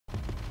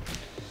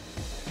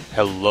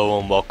Hello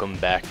and welcome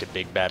back to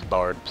Big Bad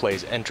Bard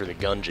Plays Enter the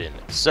Gungeon.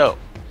 So,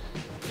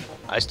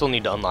 I still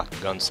need to unlock the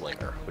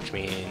Gunslinger, which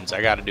means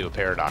I gotta do a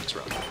Paradox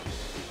run.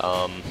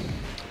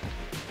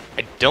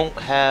 I don't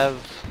have,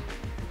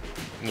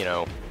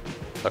 a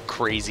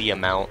crazy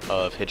amount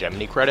of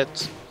Hegemony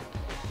credits,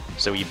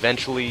 so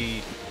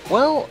eventually,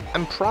 well,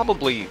 I'm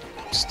probably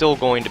still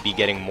going to be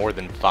getting more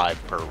than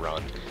 5 per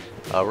run.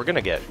 We're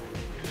gonna get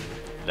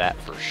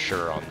that for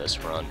sure on this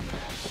run.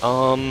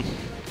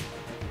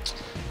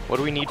 What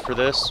do we need for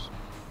this?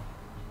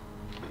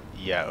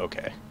 Yeah,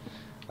 okay.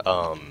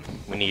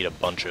 We need a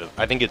bunch of...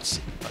 I think it's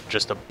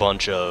just a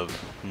bunch of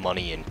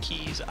money and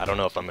keys. I don't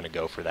know if I'm going to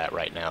go for that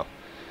right now.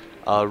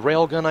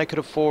 Railgun I could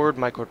afford.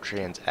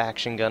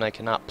 Microtransaction gun I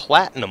cannot.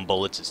 Platinum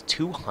bullets is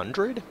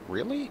 200?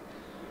 Really?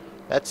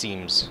 That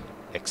seems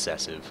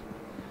excessive.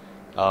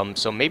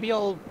 So maybe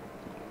I'll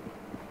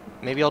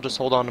just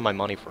hold on to my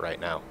money for right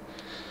now.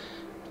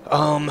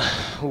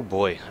 Oh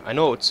boy, I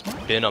know it's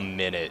been a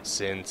minute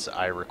since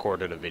I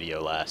recorded a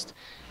video last,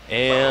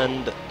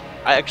 and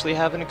I actually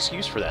have an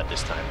excuse for that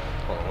this time.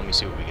 Hold on, let me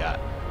see what we got.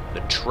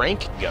 The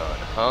Trank gun,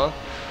 huh?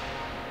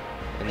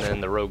 And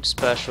then the Rogue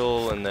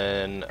Special, and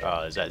then,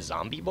 is that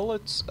zombie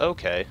bullets?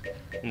 Okay.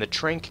 And the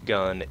Trank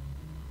gun...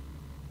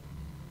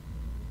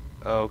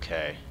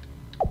 Okay.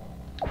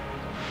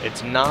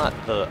 It's not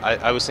the...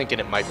 I was thinking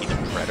it might be the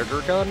Predator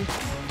gun,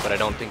 but I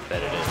don't think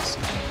that it is.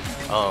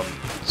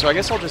 So I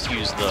guess I'll just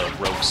use the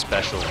Rogue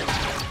Special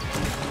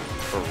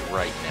for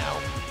right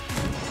now.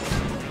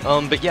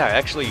 But yeah, I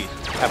actually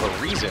have a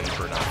reason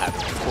for not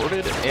having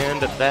recorded,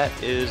 and that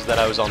is that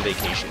I was on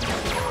vacation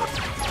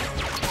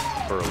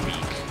for a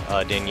week.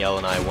 Danielle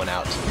and I went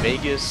out to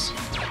Vegas,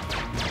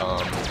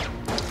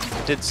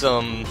 did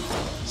some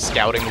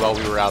scouting while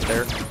we were out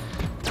there,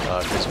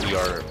 because we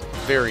are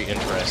very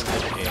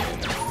interested in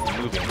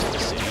moving to the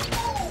city.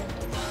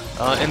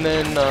 And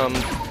then,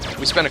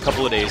 we spent a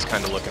couple of days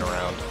kind of looking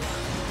around,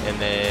 and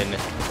then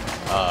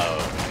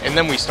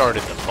we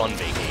started the fun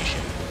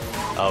vacation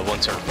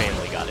once our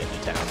family got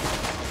into town.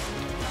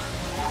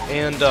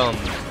 And oh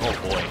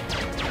boy,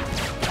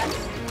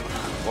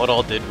 what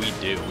all did we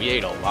do? We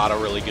ate a lot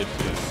of really good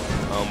food.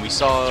 We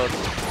saw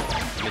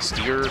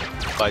Mystere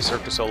by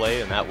Cirque du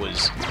Soleil, and that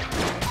was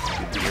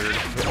weird.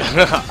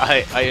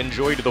 I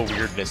enjoyed the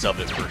weirdness of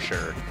it for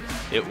sure.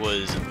 It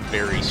was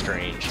very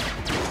strange.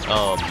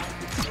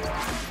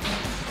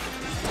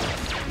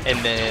 And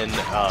then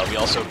we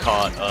also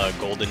caught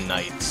Golden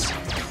Knights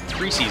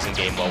preseason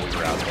game while we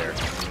were out there.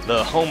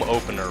 The home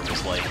opener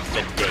was like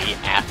the day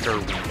after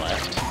we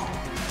left,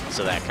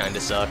 so that kind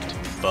of sucked.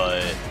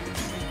 But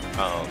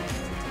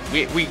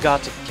we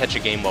got to catch a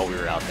game while we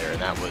were out there,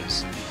 and that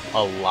was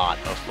a lot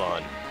of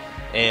fun.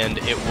 And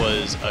it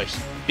was a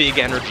big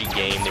energy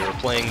game. They were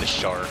playing the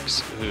Sharks,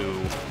 who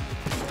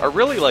are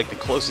really like the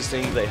closest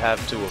thing they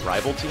have to a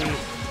rival team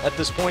at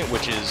this point,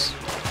 which is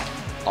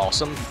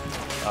awesome.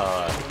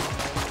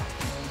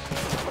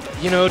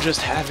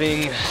 Just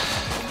having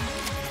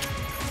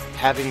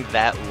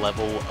that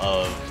level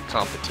of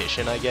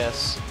competition, I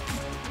guess,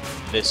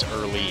 this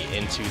early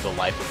into the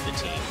life of the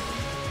team.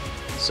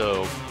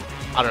 So,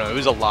 I don't know, it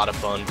was a lot of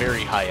fun,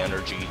 very high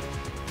energy.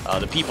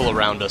 The people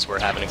around us were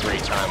having a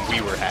great time, we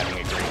were having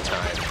a great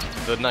time.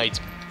 The Knights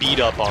beat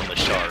up on the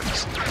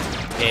Sharks,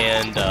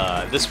 and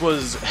this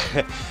was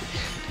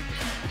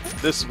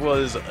this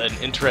was an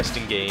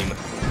interesting game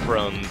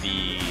from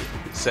the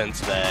sense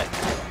that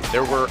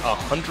there were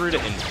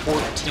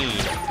 114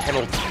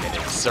 penalty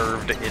minutes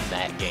served in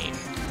that game,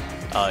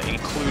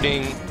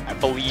 including, I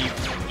believe,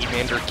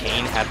 Evander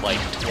Kane had like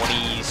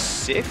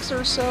 26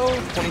 or so,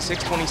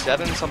 26,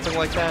 27, something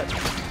like that,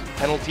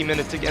 penalty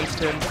minutes against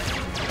him,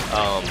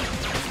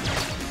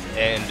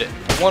 and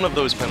one of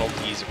those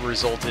penalties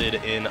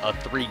resulted in a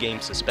 3-game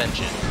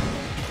suspension,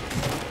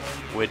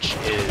 which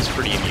is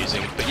pretty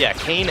amusing. But yeah,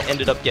 Kane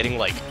ended up getting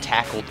like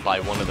tackled by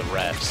one of the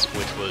refs,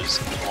 which was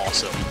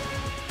awesome.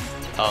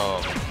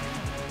 Oh,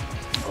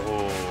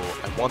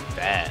 I want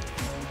that,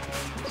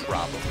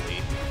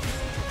 probably.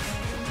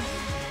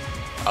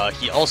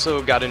 He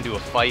also got into a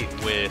fight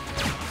with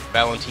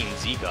Valentin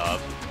Zikov,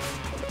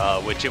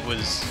 which it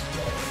was...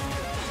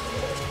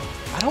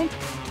 I don't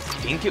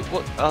think it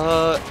was...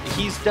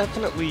 he's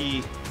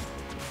definitely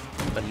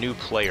a new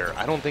player.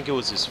 I don't think it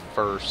was his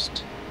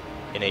first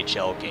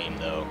NHL game,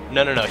 though.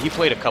 No, he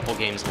played a couple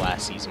games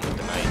last season with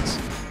the Knights,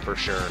 for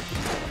sure.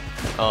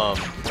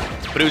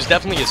 But it was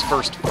definitely his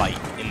first fight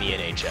in the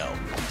NHL.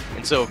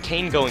 And so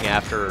Kane going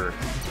after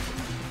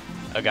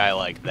a guy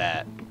like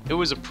that, it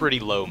was a pretty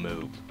low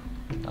move.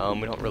 We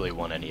don't really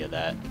want any of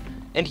that.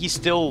 And he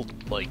still,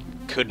 like,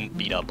 couldn't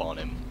beat up on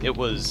him. It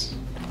was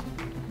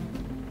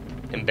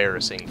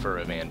embarrassing for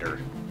Evander.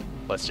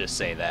 Let's just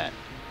say that.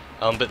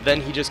 But then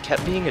he just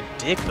kept being a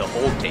dick the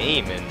whole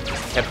game and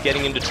just kept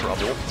getting into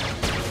trouble.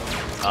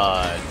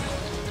 I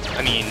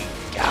mean,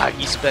 God,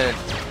 he spent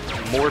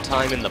more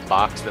time in the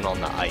box than on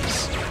the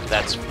ice.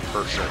 That's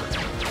for sure.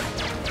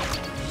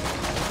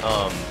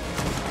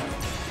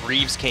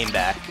 Reeves came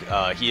back.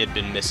 He had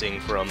been missing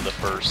from the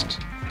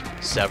first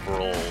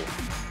several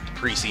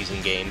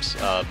preseason games,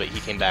 but he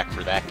came back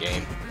for that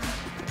game.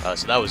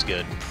 So that was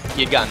good.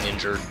 He had gotten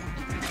injured,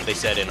 they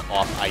said, in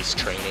off-ice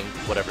training,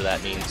 whatever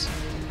that means.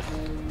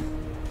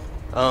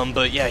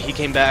 But yeah, he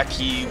came back,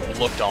 he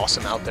looked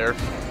awesome out there,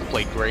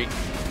 played great.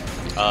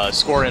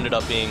 Score ended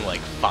up being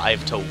like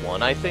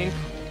 5-1, I think,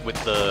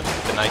 with the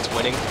Knights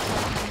winning.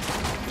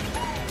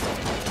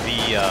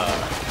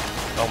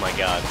 Oh my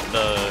god,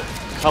 the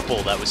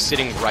couple that was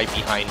sitting right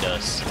behind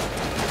us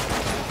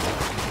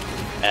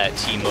at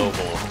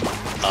T-Mobile,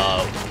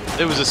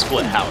 it was a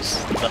split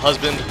house. The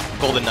husband,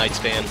 Golden Knights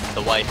fan,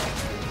 the wife,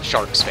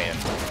 Sharks fan.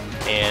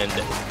 And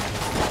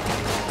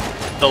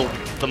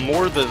the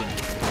more the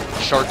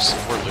Sharks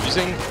were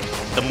losing,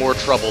 the more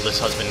trouble this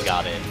husband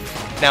got in.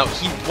 Now,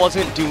 he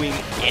wasn't doing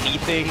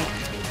anything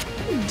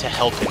to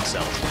help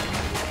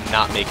himself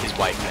not make his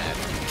wife mad.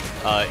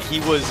 He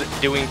was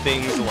doing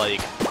things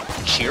like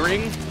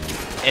cheering,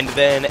 and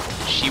then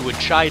she would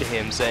chide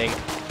him saying,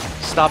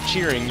 "Stop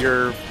cheering,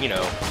 you're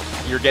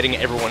getting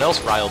everyone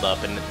else riled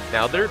up, and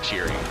now they're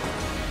cheering."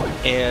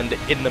 And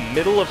in the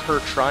middle of her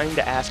trying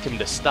to ask him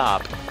to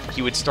stop,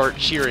 he would start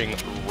cheering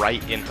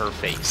right in her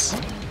face.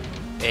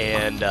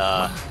 And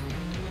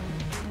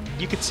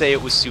you could say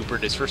it was super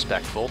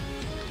disrespectful,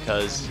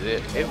 because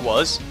it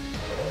was,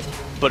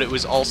 but it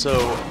was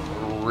also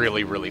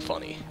really, really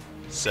funny.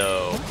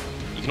 So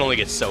you can only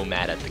get so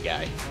mad at the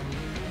guy.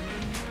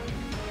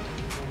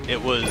 It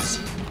was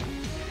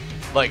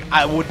like,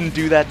 I wouldn't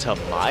do that to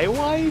my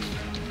wife,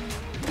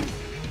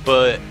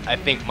 but I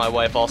think my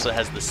wife also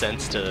has the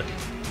sense to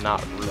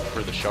not root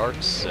for the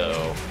Sharks,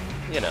 so,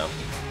 you know.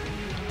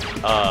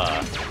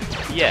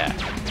 Yeah.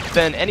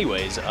 Then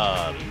anyways,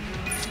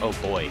 oh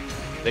boy,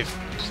 they've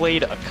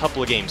played a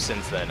couple of games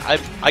since then.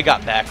 I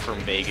got back from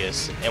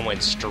Vegas and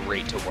went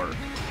straight to work,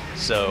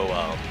 so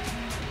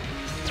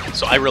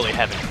I really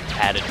haven't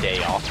had a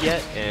day off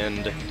yet,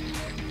 and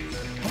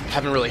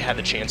haven't really had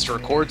the chance to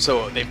record,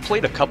 so they've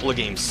played a couple of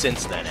games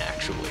since then,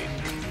 actually.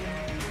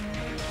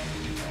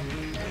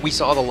 We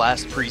saw the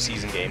last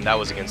preseason game, that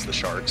was against the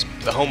Sharks.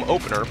 The home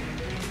opener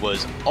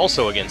was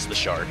also against the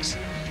Sharks,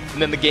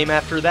 and then the game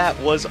after that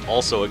was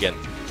also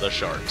against the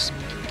Sharks.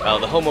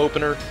 The home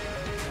opener,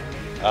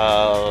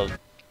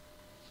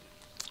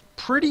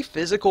 pretty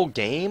physical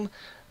game,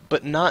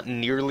 but not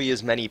nearly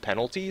as many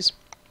penalties.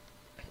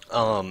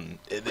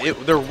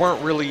 There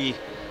weren't really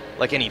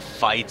like any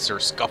fights or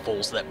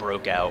scuffles that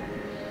broke out.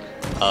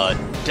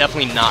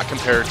 Definitely not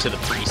compared to the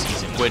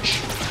preseason,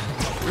 which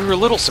we were a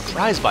little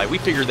surprised by. We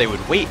figured they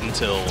would wait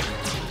until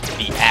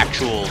the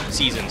actual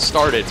season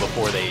started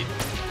before they,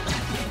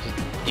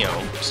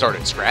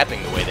 started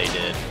scrapping the way they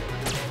did.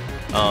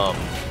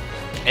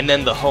 And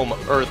then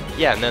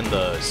and then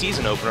the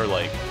season opener,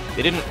 like,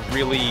 they didn't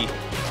really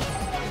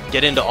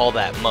get into all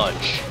that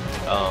much.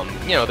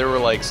 There were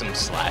like some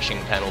slashing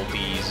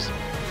penalties,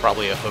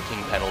 probably a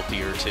hooking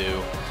penalty or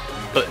two,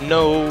 but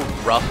no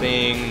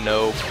roughing,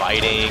 no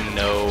fighting,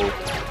 no.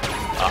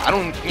 I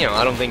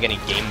don't think any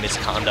game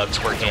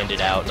misconducts were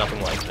handed out,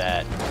 nothing like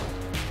that.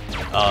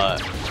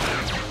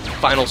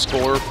 Final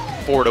score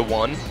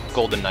 4-1,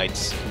 Golden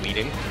Knights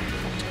leading.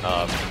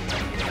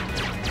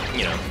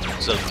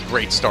 So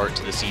great start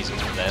to the season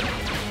for them.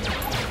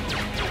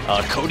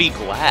 Cody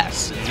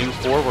Glass, new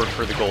forward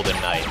for the Golden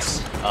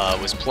Knights,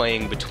 was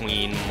playing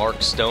between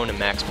Mark Stone and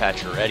Max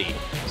Pacioretty.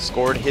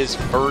 Scored his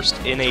first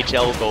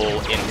NHL goal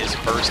in his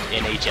first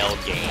NHL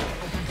game.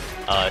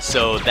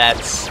 So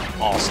that's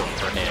awesome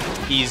for him.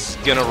 He's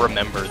gonna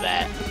remember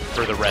that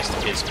for the rest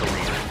of his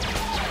career.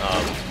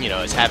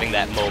 As having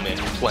that moment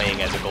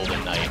playing as a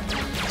Golden Knight.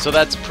 So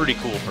that's pretty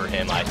cool for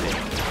him, I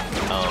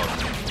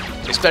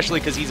think. Especially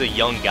because he's a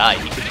young guy.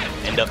 He could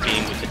end up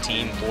being with the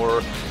team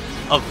for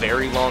a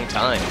very long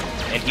time.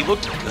 And he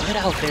looked good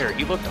out there.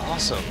 He looked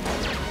awesome.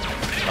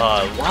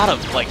 A lot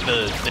of,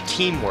 the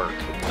teamwork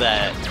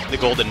that the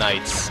Golden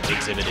Knights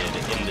exhibited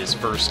in this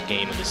first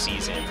game of the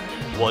season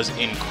was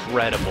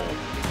incredible.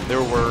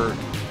 There were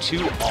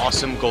two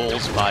awesome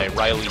goals by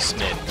Riley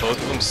Smith,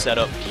 both of them set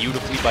up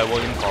beautifully by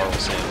William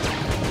Karlsson,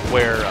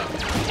 where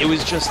it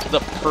was just the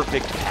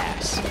perfect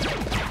pass.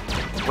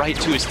 Right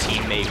to his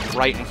teammate,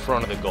 right in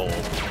front of the goal.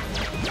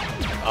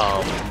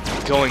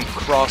 Going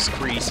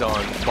cross-crease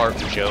on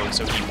Martin Jones,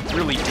 so he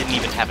really didn't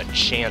even have a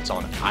chance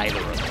on either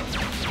of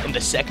them. And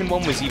the second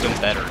one was even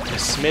better,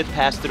 because Smith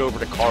passed it over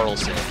to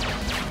Karlsson.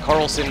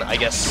 Karlsson, I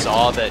guess,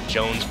 saw that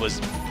Jones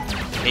was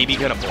maybe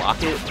going to block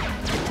it.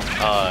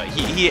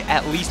 He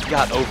at least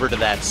got over to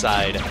that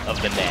side of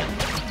the net.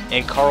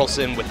 And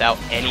Karlsson, without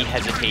any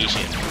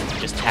hesitation,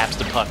 just taps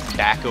the puck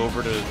back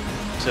over to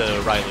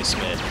Riley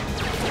Smith,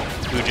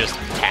 who just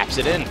taps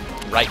it in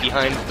right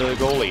behind the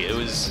goalie. It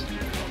was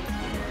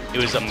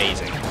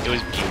amazing. It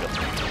was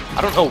beautiful.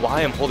 I don't know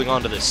why I'm holding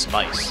on to this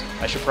spice.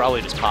 I should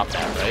probably just pop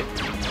that, right?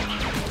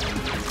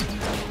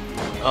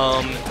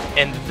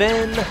 And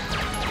then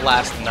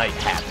last night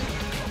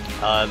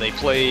happened. They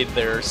played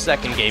their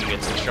second game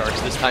against the Sharks,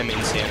 this time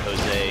in San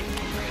Jose.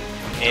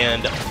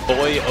 And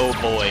boy, oh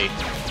boy,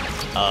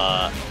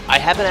 I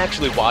haven't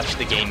actually watched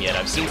the game yet.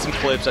 I've seen some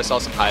clips, I saw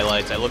some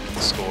highlights, I looked at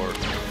the score.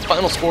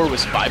 final score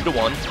was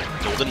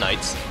 5-1, Golden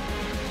Knights.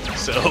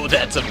 So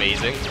that's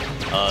amazing.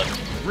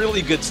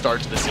 Really good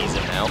start to the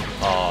season now.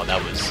 Oh,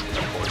 that was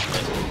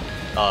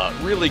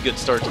unfortunate. Really good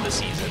start to the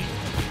season.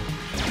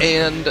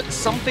 And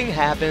something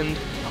happened.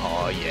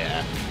 Oh,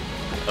 yeah.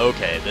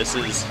 Okay, this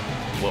is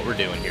what we're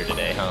doing here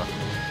today,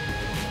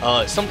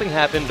 huh? Something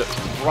happened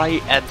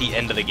right at the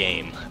end of the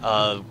game.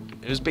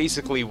 It was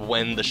basically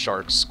when the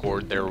Sharks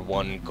scored their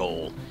one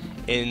goal.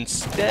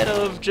 Instead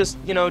of just,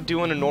 you know,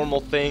 doing a normal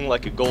thing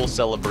like a goal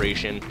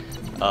celebration,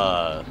 you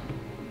know,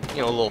 a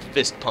little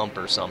fist pump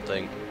or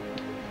something.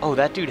 Oh,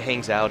 that dude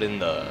hangs out in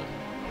the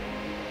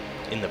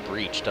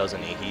breach,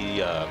 doesn't he?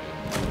 He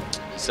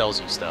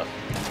sells you stuff.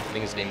 I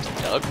think his name's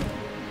Doug.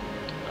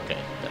 Okay,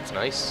 that's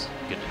nice.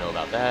 Good to know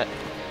about that.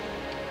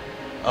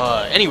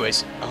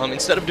 Anyways,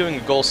 instead of doing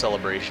a goal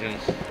celebration,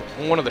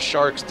 one of the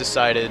Sharks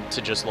decided to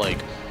just,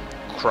 like,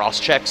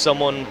 cross-check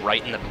someone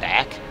right in the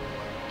back.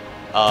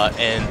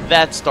 And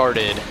that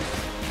started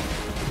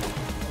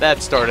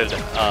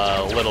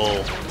a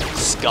little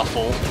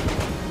scuffle.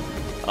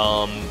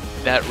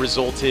 That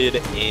resulted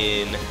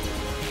in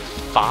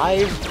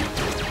 5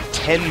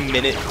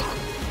 10-minute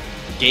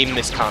game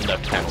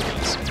misconduct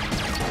penalties.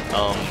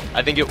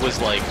 I think it was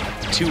like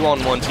 2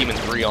 on one team and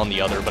 3 on the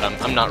other, but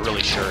I'm not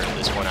really sure in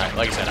this one.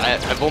 Like I said,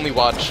 I've only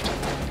watched,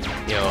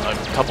 you know, a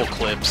couple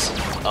clips.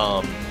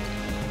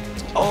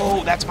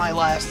 Oh, that's my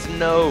last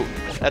note.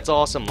 That's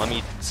awesome. Let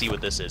me see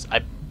what this is.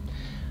 I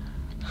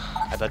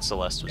bet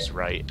Celeste was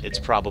right. It's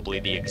probably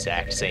the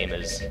exact same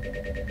as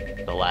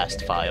the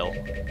last file.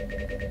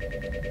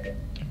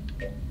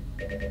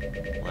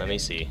 Let me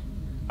see.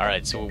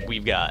 Alright, so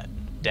we've got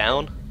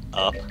down,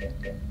 up,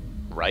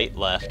 right,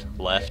 left,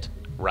 left,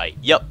 right.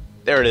 Yep,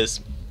 there it is.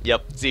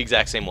 Yep, it's the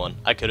exact same one.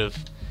 I could have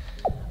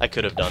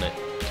done it.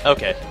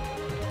 Okay,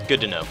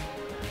 good to know.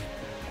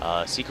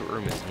 Secret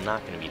room is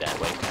not going to be that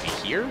way. Could be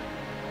here?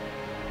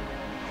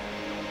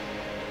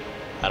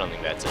 I don't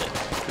think that's it.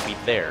 Could be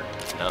there.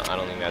 No, I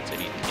don't think that's it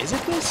either. Is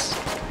it this?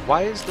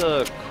 Why is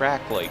the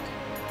crack like...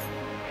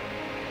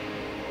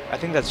 I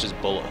think that's just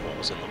bullet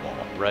holes in the wall,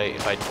 right?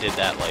 If I did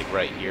that like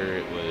right here,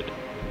 it would...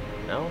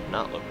 No?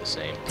 Not look the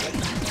same.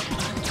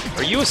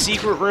 Are you a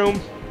secret room?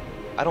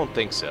 I don't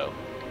think so.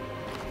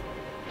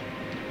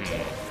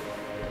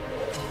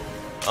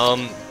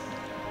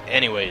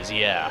 Anyways,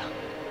 yeah.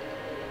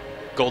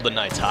 Golden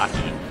Knights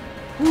hockey.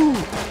 Woo!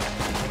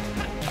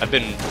 I've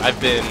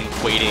been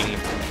waiting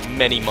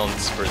many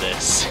months for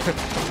this.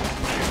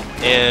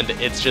 And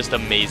it's just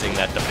amazing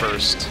that the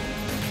first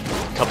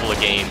couple of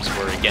games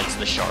were against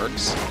the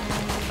Sharks.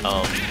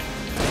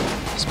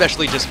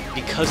 Especially just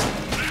because,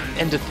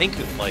 and to think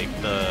like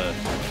the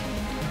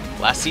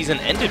last season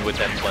ended with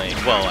them playing,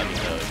 well, I mean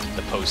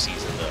the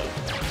postseason, the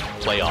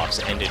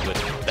playoffs ended with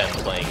them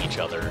playing each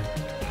other.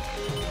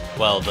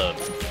 Well,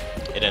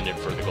 it ended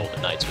for the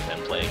Golden Knights with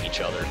them playing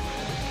each other.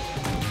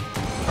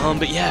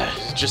 But yeah,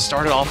 just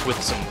started off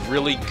with some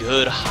really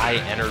good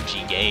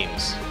high-energy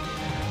games.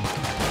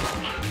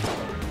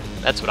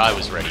 That's what I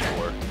was ready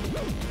for.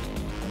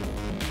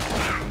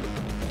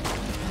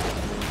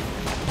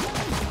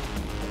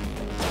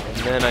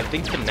 And then I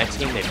think the next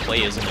game they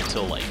play isn't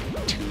until like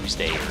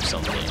Tuesday or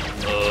something.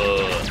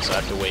 Ugh, so I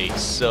have to wait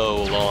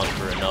so long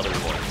for another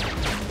one.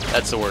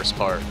 That's the worst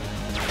part.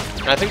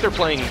 And I think they're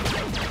playing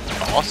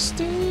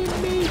Boston,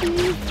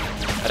 maybe?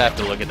 I'd have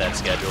to look at that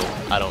schedule.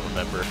 I don't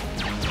remember.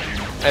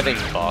 I think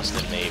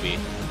Boston, maybe.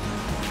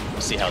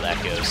 We'll see how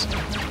that goes.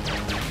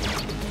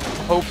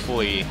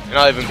 Hopefully, and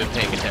I haven't been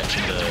paying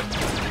attention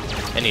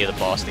to any of the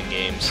Boston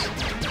games,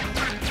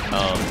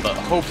 but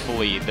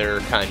hopefully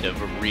they're kind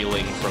of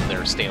reeling from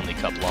their Stanley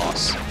Cup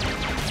loss.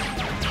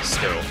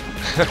 Still.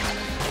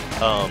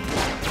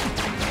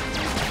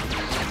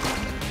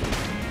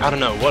 I don't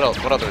know, what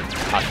other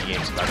hockey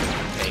games have I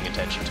been paying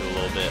attention to a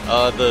little bit?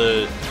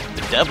 The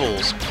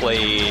Devils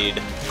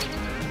played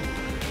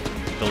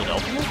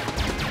Philadelphia?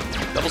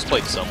 Devils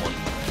played someone.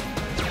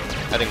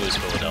 I think it was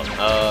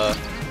Philadelphia.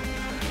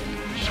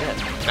 Shit.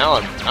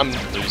 Now I'm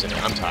losing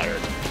it. I'm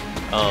tired.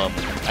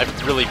 I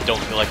really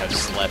don't feel like I've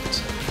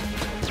slept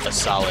a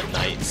solid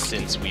night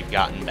since we've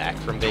gotten back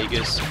from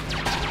Vegas.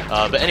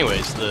 But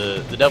anyways,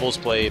 the Devils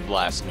played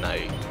last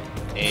night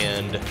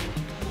and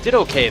did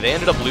okay. They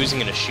ended up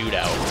losing in a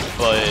shootout,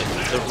 but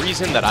the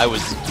reason that I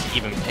was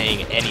even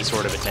paying any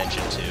sort of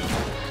attention to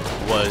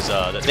was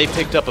that they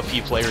picked up a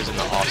few players in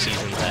the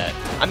offseason that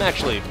I'm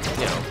actually,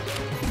 you know,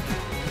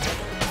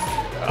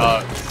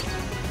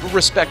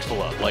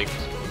 respectful of, like,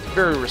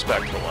 very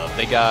respectful of.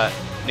 They got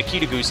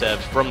Nikita Gusev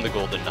from the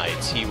Golden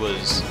Knights. He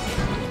was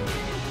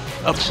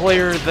a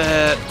player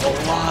that a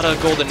lot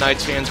of Golden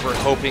Knights fans were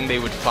hoping they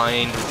would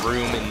find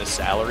room in the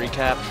salary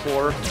cap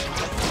for,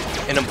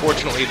 and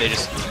unfortunately they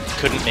just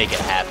couldn't make it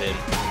happen.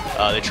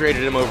 They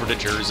traded him over to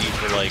Jersey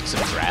for, like,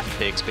 some draft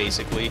picks,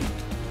 basically.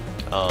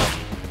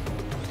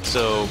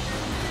 So,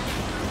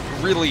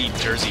 really,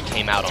 Jersey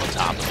came out on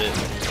top of it.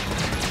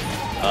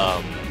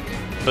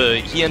 But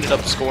he ended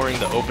up scoring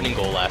the opening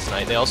goal last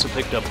night. They also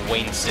picked up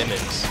Wayne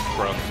Simmons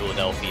from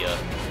Philadelphia.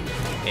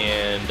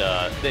 and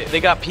they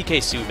got PK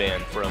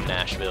Subban from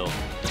Nashville.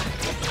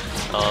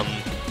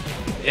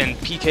 And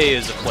PK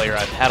is a player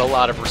I've had a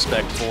lot of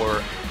respect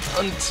for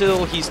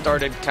until he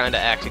started kind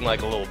of acting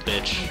like a little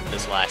bitch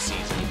this last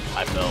season,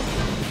 I felt.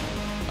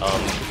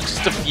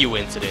 Just a few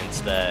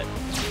incidents that,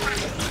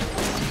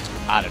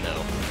 I don't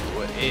know,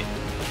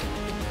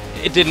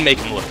 it didn't make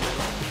him look good.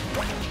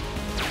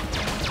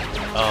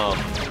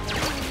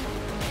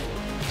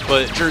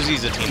 But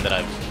Jersey's a team that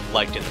I've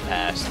liked in the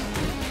past.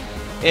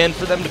 And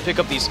for them to pick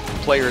up these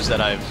players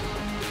that I've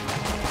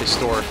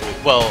historically...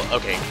 Well,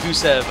 okay,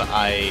 Gusev,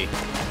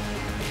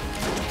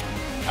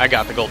 I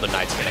got the Golden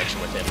Knights connection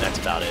with him, that's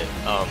about it.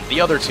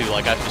 The other two,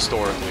 like, I've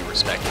historically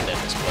respected them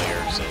as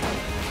players,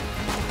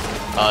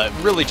 and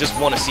really just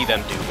want to see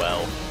them do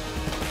well.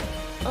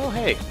 Oh,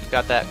 hey,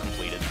 got that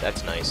completed.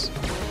 That's nice.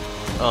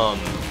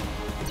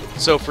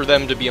 So for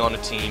them to be on a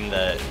team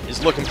that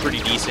is looking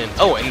pretty decent...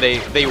 Oh, and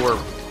they were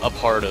a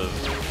part of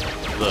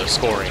the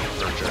scoring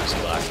for Jersey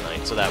last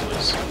night, so that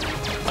was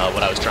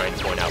what I was trying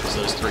to point out, was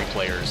those three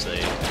players.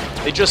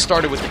 They just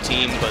started with the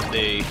team, but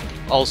they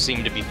all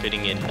seem to be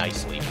fitting in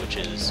nicely, which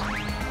is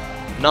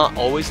not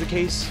always the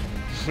case.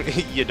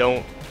 You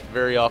don't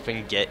very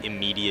often get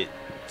immediate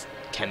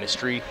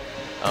chemistry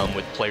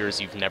with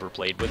players you've never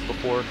played with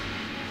before.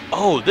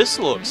 Oh, this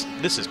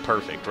is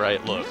perfect,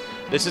 right? Look,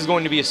 this is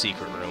going to be a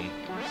secret room.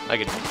 I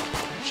could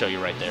show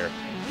you right there.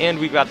 And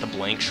we've got the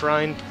blank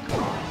shrine,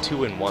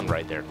 2-in-1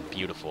 right there.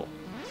 Beautiful.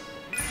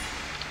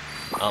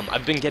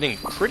 I've been getting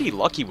pretty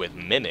lucky with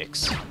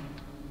mimics,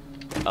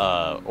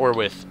 or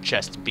with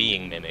chests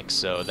being mimics,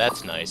 so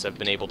that's nice. I've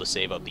been able to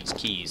save up these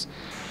keys.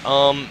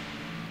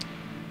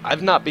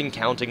 I've not been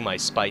counting my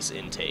spice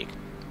intake.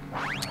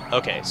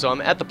 Okay, so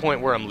I'm at the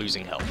point where I'm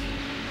losing health.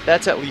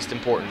 That's at least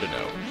important to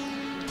know.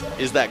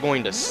 Is that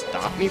going to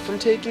stop me from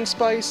taking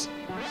spice?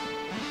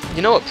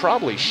 You know, it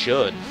probably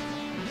should.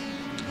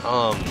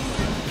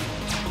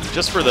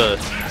 Just for the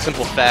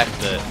simple fact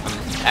that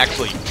I'm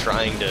actually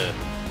trying to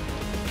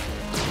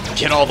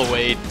get all the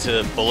way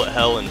to Bullet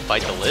Hell and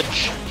fight the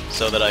Lich,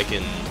 so that I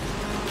can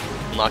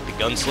unlock the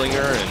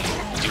Gunslinger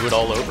and do it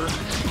all over.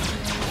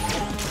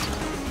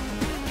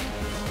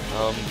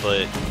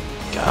 But,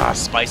 gosh,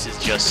 spice is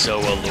just so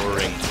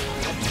alluring. You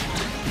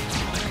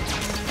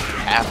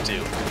have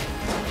to.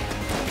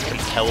 It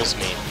compels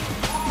me.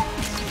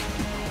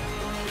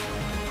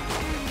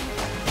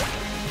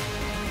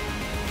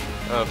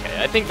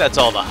 Okay, I think that's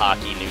all the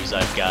hockey news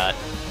I've got.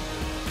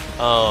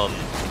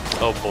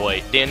 Oh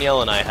boy,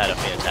 Danielle and I had a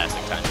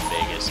fantastic time in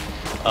Vegas.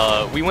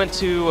 We went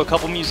to a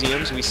couple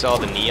museums. We saw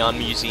the Neon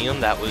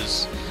Museum. It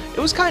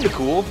was kind of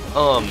cool.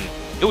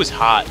 It was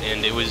hot,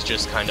 and it was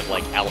just kind of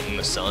like out in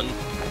the sun.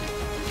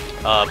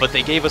 But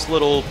they gave us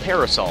little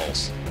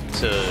parasols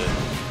to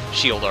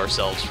shield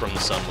ourselves from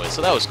the sun with,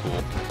 so that was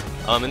cool.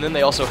 And then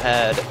they also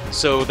had,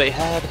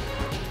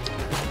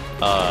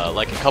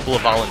 like a couple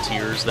of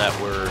volunteers that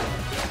were,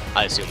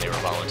 I assume they were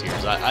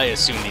volunteers. I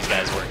assume these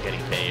guys weren't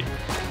getting paid.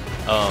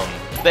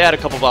 They had a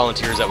couple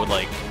volunteers that would,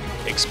 like,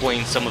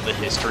 explain some of the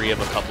history of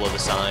a couple of the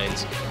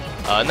signs,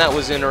 and that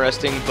was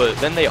interesting, but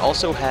then they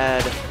also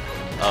had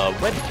a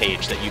web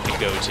page that you could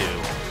go to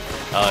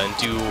and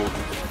do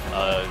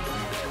a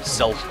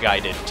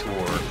self-guided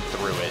tour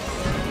through it,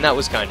 and that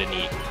was kind of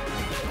neat.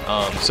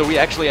 So we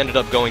actually ended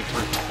up going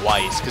through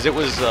twice, because it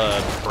was a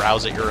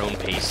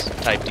browse-at-your-own-pace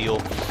type deal.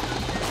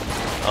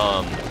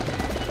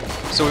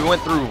 So we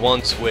went through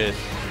once with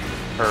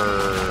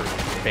her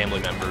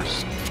family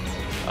members,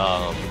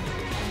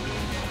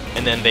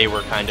 and then they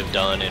were kind of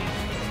done, and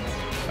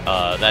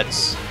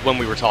that's when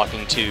we were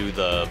talking to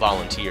the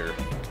volunteer.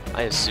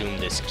 I assume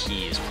this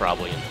key is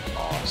probably in the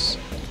boss.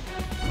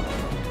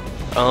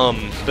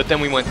 But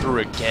then we went through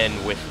again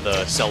with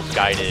the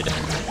self-guided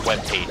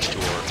webpage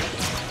tour.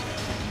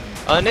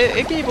 And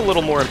it gave a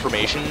little more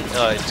information.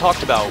 It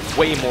talked about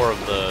way more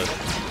of the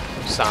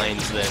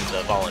signs than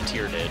the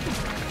volunteer did.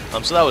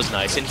 So that was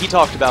nice. And he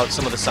talked about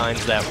some of the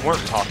signs that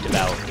weren't talked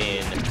about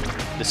in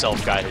the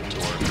self-guided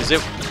tour, because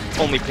it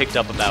only picked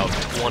up about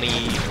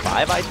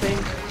 25, I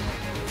think,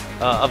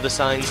 of the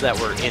signs that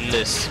were in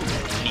this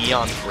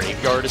neon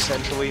graveyard,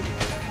 essentially.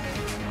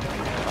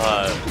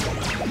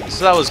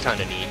 So that was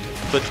kind of neat.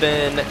 But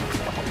then,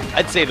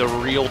 I'd say the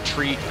real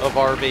treat of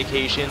our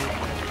vacation,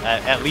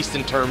 at least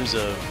in terms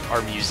of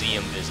our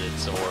museum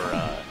visits, or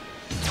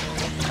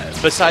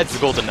besides the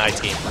Golden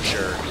Knights game for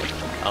sure,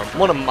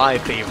 one of my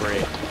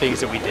favorite things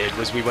that we did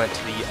was we went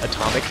to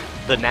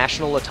the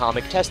National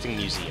Atomic Testing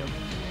Museum.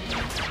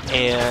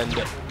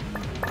 And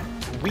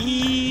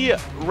we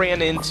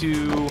ran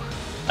into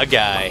a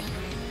guy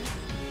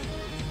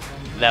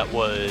that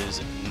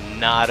was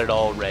not at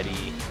all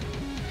ready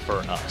for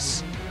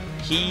us.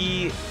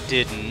 He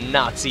did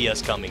not see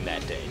us coming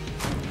that day.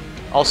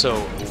 Also,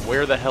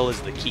 where the hell is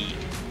the key?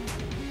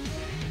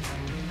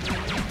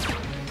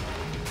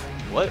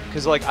 What?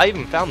 Because, like, I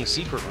even found the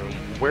secret room.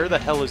 Where the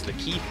hell is the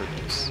key for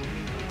this?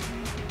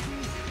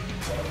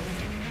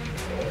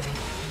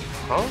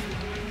 Huh?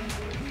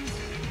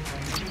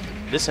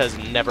 This has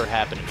never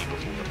happened to me before.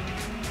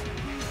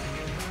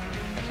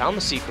 I found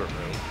the secret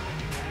room.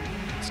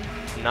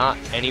 not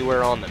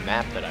anywhere on the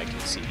map that I can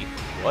see.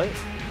 What?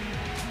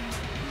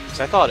 Because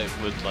I thought it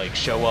would, like,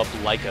 show up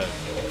like a,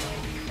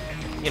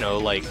 you know,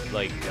 like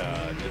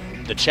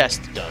the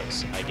chest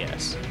does, I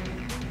guess.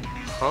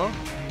 Huh?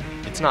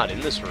 It's not in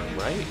this room,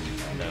 right?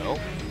 No.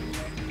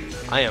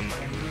 I am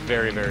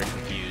very, very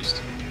confused.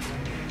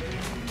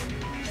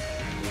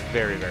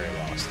 Very, very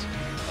lost.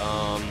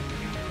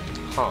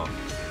 Huh.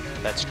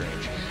 That's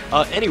strange.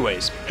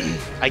 Anyways,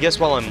 I guess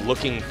while I'm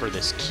looking for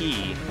this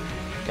key,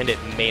 and it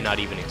may not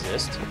even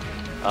exist,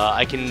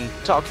 I can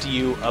talk to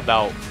you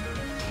about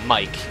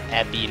Mike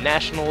at the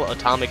National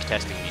Atomic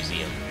Testing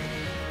Museum.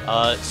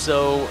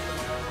 So,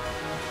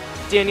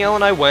 Danielle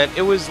and I went.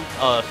 It was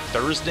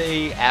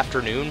Thursday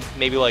afternoon,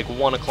 maybe like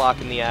 1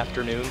 o'clock in the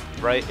afternoon,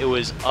 right? It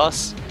was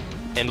us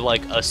and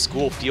like a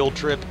school field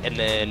trip, and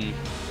then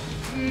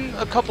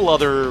a couple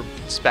other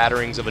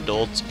spatterings of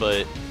adults,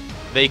 but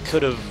they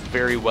could have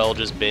very well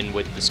just been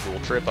with the school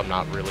trip. I'm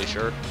not really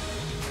sure.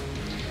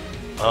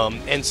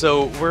 And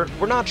so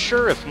we're not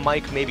sure if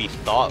Mike maybe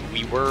thought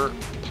we were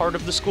part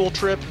of the school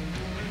trip,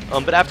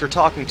 but after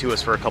talking to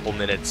us for a couple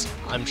minutes,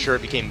 I'm sure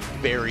it became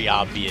very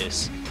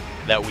obvious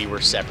that we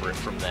were separate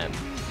from them.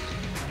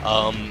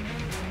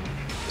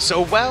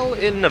 So while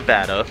in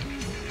Nevada,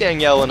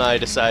 Danielle and I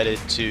decided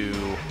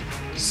to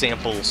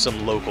sample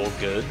some local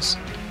goods,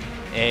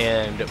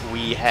 and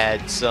we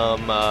had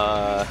some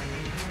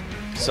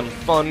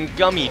fun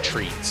gummy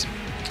treats.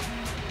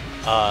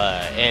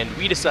 And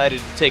we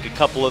decided to take a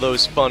couple of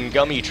those fun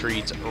gummy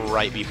treats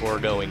right before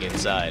going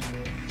inside.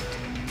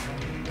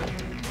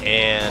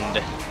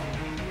 And,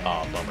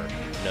 oh, bummer.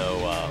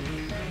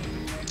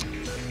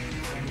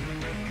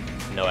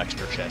 No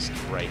extra chest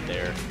right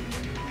there.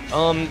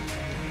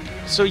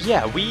 So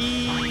yeah,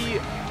 we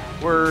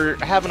were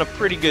having a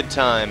pretty good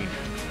time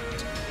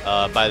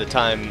by the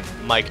time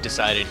Mike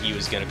decided he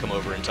was going to come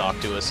over and talk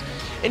to us.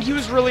 And he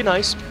was really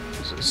nice.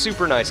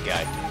 Super nice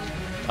guy.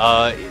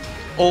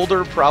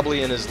 Older,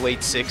 probably in his late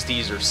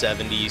 60s or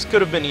 70s.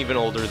 Could have been even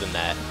older than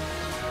that.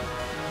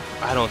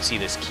 I don't see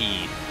this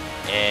key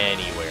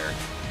anywhere.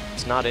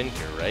 It's not in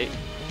here, right?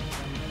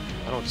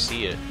 I don't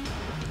see it.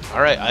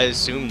 Alright, I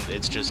assume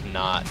it's just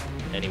not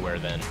anywhere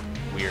then.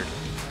 Weird.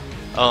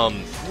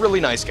 Really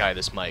nice guy,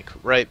 this Mike,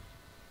 right?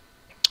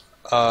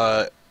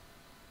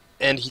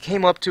 And he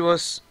came up to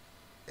us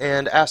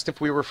and asked if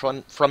we were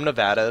from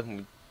Nevada.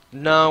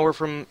 No, we're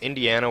from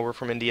Indiana. We're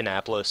from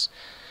Indianapolis.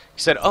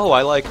 He said, oh,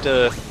 I like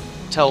to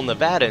tell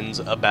Nevadans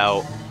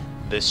about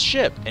this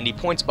ship. And he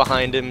points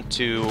behind him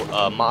to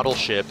a model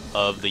ship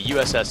of the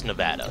USS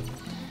Nevada.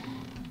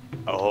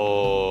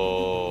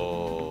 Oh,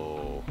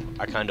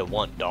 I kind of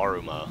want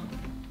Daruma.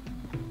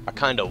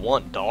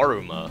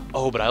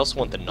 Oh, but I also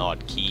want the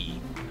Nod key.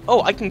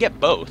 Oh, I can get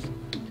both.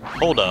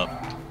 Hold up.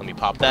 Let me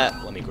pop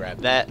that. Let me grab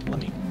that.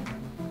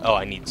 Oh,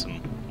 I need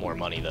some more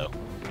money, though.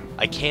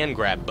 I can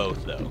grab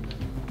both, though.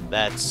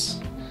 That's...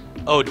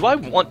 Oh, do I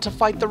want to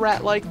fight the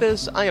rat like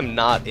this? I am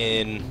not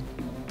in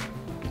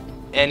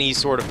any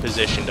sort of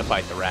position to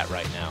fight the rat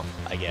right now,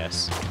 I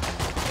guess.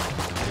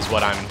 Is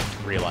what I'm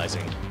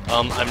realizing.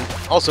 I'm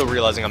also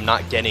realizing I'm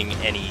not getting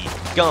any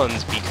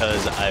guns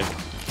because I've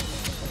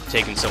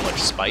taken so much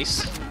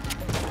spice.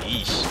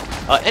 Eesh.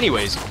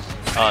 Anyways,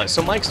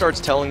 so Mike starts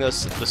telling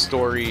us the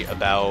story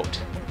about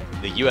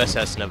the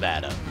USS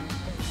Nevada.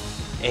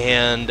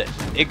 And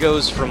it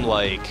goes from,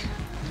 like...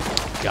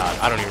 God,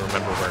 I don't even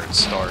remember where it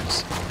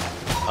starts.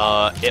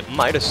 It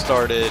might have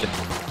started...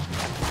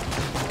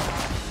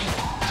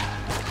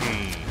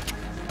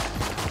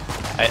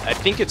 I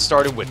think it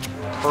started with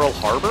Pearl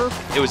Harbor?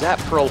 It was at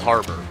Pearl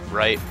Harbor,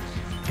 right?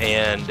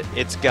 And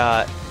it's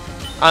got...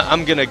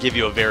 I'm gonna give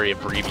you a very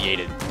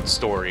abbreviated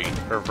story,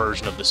 or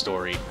version of the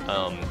story.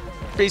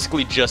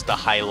 Basically just to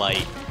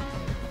highlight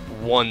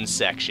one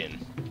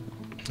section.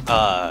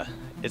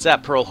 It's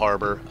at Pearl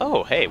Harbor.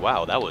 Oh, hey,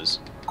 wow, that was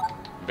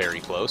very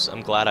close.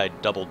 I'm glad I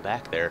doubled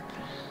back there.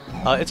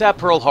 It's at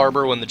Pearl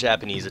Harbor when the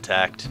Japanese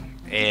attacked,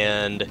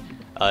 and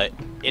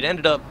it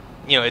ended up,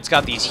 you know, it's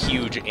got these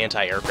huge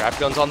anti-aircraft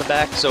guns on the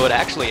back, so it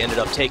actually ended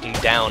up taking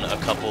down a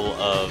couple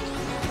of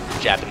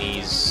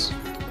Japanese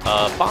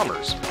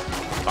bombers.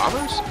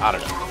 Bombers? I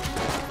don't know.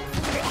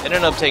 It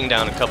ended up taking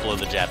down a couple of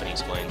the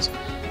Japanese planes.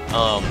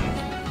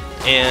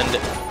 And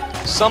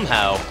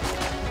somehow,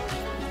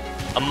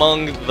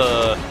 among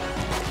the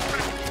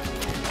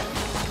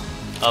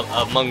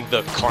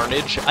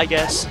carnage, I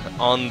guess,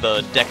 on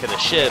the deck of the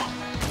ship,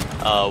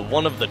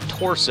 one of the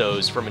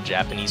torsos from a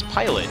Japanese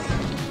pilot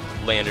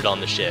landed on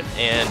the ship.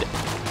 And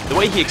the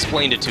way he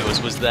explained it to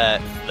us was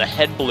that the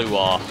head blew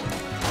off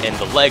and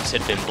the legs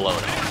had been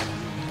blown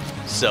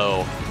off.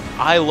 So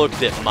I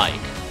looked at Mike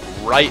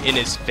right in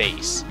his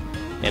face,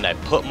 and I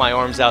put my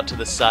arms out to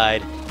the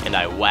side and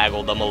I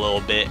waggled them a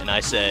little bit, and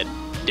I said,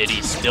 did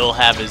he still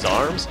have his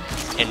arms?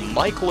 And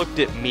Mike looked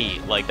at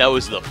me like that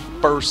was the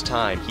first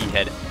time he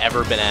had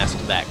ever been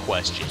asked that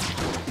question.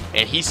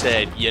 And he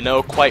said, you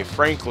know, quite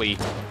frankly,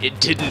 it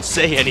didn't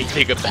say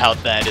anything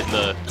about that in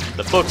the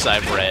books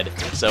I've read,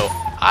 so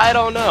I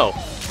don't know.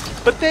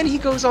 But then he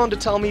goes on to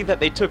tell me that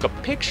they took a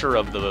picture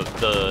of the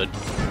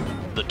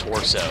the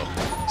torso.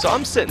 So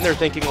I'm sitting there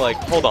thinking, like,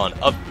 hold on,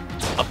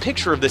 a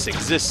picture of this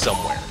exists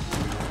somewhere.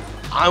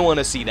 I want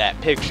to see that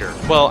picture.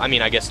 Well, I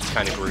mean, I guess it's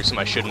kind of gruesome.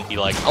 I shouldn't be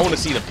like, I want to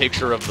see the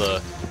picture of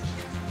the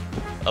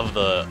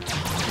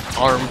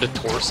armed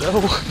torso.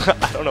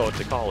 I don't know what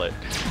to call it.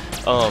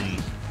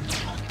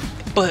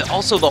 But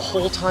also the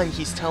whole time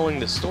he's telling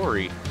the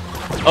story.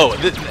 Oh,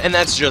 and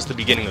that's just the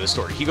beginning of the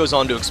story. He goes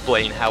on to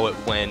explain how it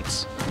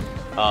went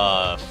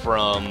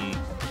from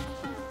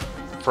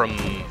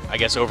I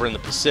guess over in the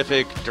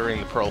Pacific during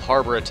the Pearl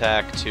Harbor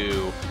attack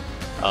to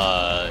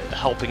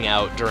helping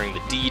out during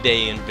the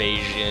D-Day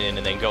invasion,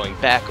 and then going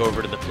back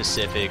over to the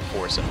Pacific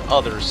for some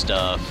other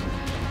stuff,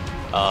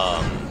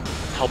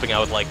 helping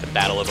out with like the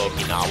Battle of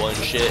Okinawa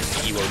and shit,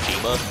 Iwo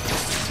Jima.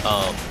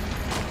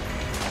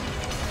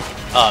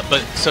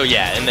 But so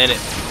yeah, and then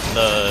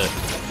the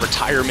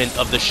retirement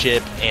of the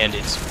ship and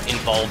its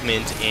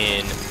involvement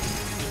in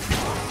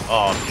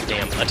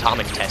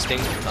atomic testing,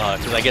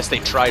 because I guess they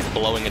tried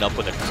blowing it up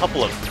with a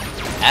couple of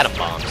atom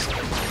bombs,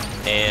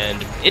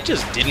 and it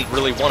just didn't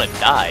really want to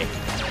die.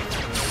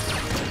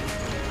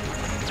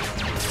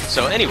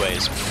 So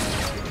anyways,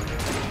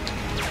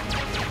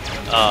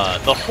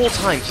 the whole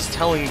time he's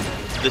telling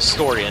this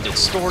story, and it's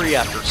story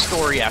after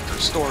story after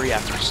story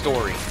after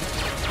story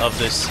of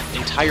this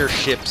entire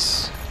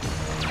ship's,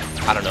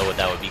 I don't know what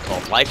that would be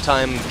called,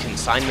 lifetime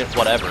consignment,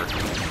 whatever.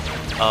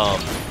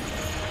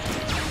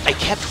 I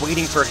kept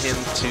waiting for him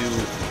to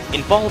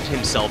involve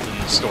himself in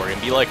the story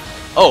and be like,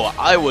 oh,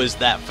 I was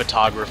that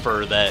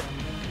photographer that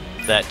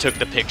took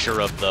the picture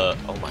of the,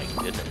 oh my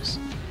goodness,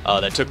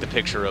 that took the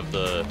picture of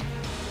the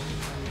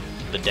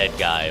dead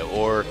guy,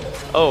 or,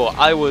 oh,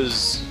 I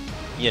was,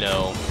 you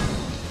know,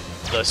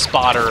 the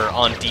spotter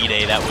on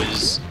D-Day that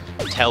was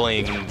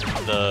telling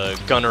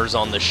the gunners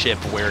on the ship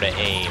where to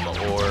aim,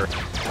 or,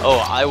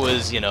 oh, I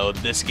was, you know,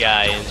 this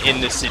guy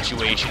in this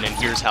situation, and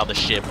here's how the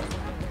ship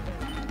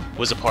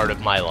was a part of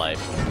my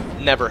life.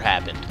 Never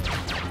happened.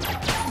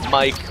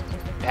 Mike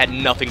had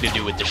nothing to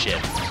do with the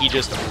ship. He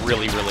just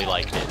really, really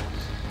liked it.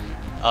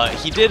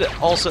 He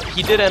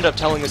did end up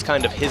telling us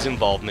kind of his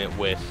involvement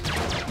with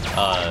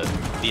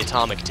the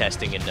atomic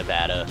testing in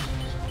Nevada,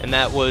 and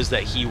that was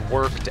that he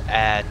worked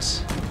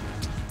at,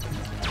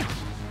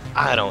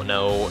 I don't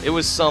know, it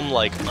was some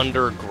like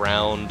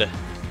underground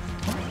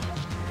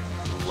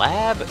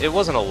lab? It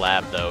wasn't a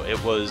lab though,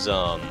 it was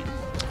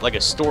like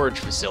a storage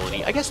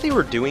facility. I guess they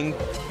were doing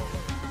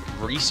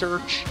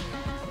research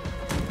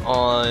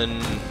on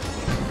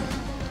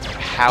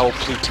how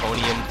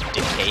plutonium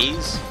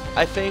decays,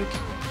 I think.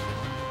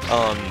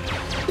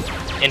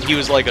 And he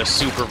was like a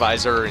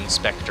supervisor,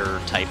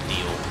 inspector type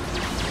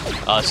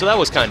deal. So that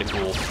was kind of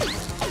cool.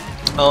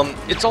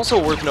 It's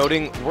also worth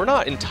noting, we're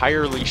not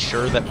entirely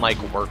sure that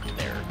Mike worked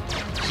there.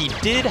 He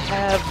did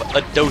have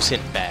a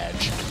docent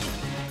badge,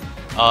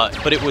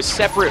 but it was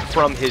separate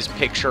from his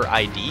picture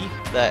ID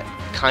that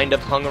kind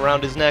of hung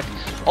around his neck.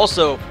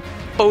 Also,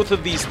 both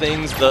of these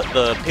things,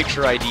 the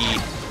picture ID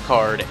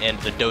card and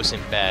the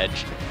docent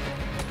badge,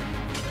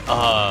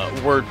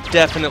 were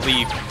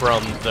definitely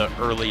from the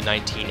early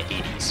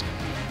 1980s.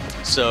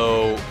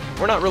 So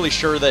we're not really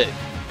sure that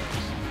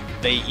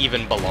they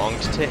even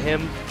belonged to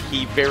him.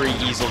 He very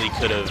easily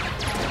could have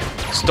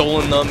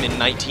stolen them in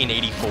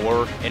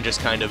 1984 and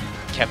just kind of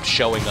kept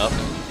showing up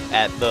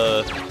at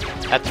the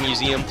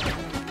museum,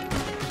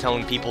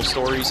 telling people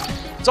stories.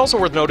 It's also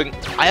worth noting,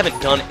 I haven't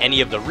done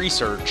any of the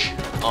research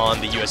on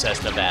the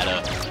USS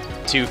Nevada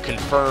to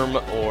confirm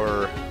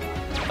or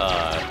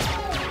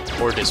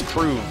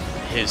disprove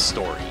his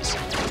stories.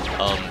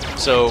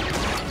 So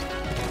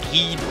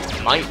he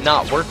might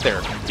not work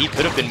there. He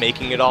could have been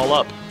making it all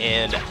up,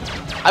 and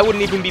I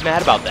wouldn't even be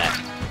mad about that,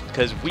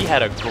 because we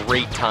had a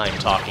great time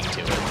talking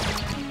to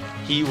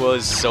him. He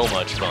was so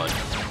much fun.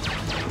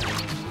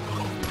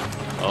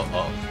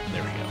 Oh,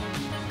 there we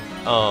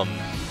go.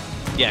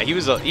 Yeah, he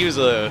was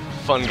a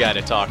fun guy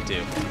to talk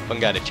to, fun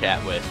guy to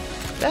chat with.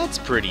 That's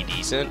pretty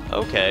decent.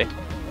 Okay.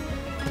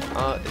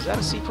 Is that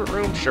a secret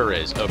room? Sure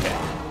is. Okay.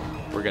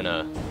 We're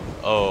gonna...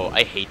 Oh,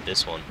 I hate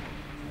this one.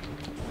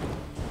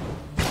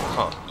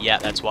 Huh. Yeah,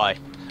 that's why.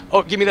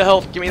 Oh, give me the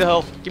health! Give me the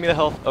health! Give me the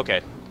health!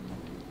 Okay.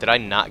 Did I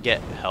not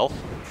get health?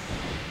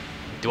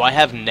 Do I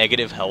have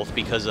negative health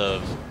because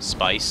of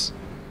spice?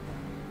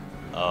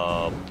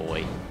 Oh,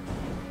 boy.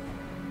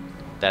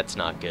 That's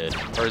not good.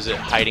 Or is it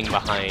hiding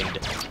behind...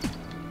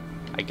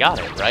 I got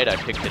it, right? I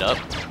picked it up.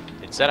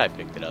 It said I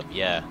picked it up,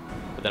 yeah.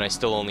 But then I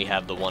still only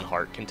have the one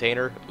heart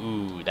container.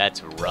 Ooh,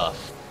 that's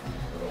rough.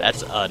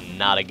 That's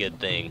not a good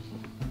thing.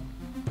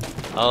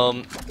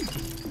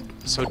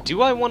 So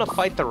do I want to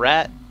fight the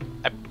rat?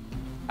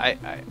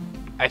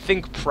 I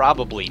think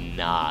probably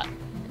not.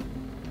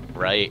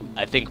 Right?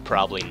 I think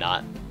probably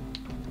not.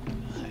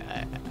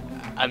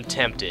 I'm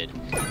tempted.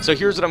 So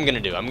here's what I'm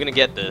gonna do. I'm gonna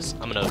get this.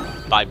 I'm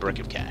gonna buy Brick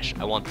of Cash.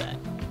 I want that.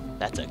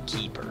 That's a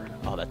keeper.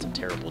 Oh, that's a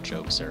terrible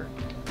joke, sir.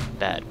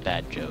 Bad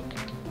joke.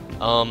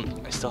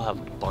 I still have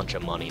a bunch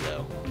of money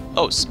though.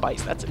 Oh,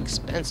 spice. That's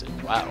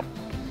expensive. Wow.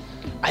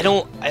 I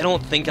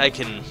don't think I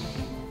can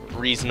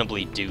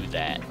reasonably do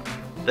that.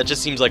 That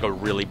just seems like a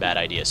really bad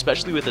idea,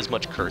 especially with as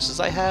much curse as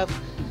I have.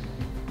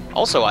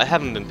 Also, I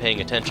haven't been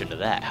paying attention to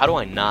that. How do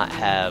I not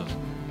have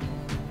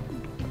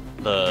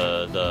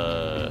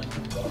the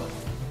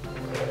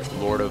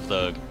Lord of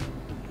the...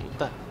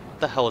 What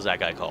the hell is that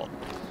guy called?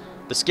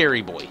 The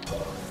Scary Boy.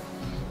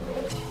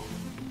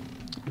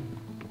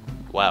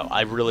 Wow,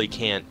 I really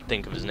can't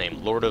think of his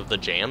name. Lord of the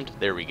Jammed?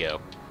 There we go.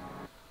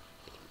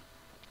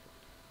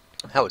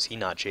 How is he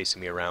not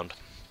chasing me around?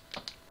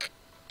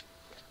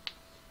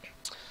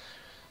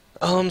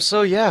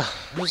 So yeah,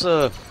 it was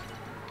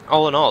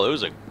all in all, it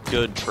was a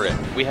good trip.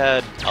 We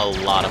had a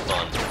lot of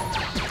fun.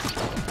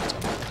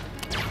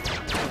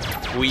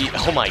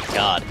 Oh my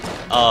god,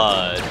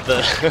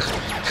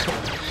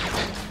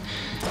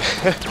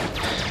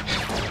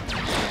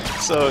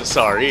 So,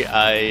 sorry,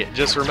 I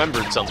just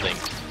remembered something.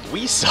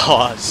 We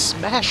saw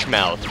Smash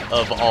Mouth,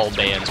 of all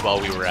bands,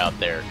 while we were out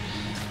there.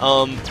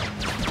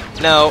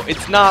 Now,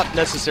 it's not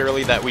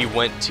necessarily that we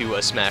went to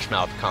a Smash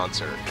Mouth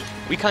concert.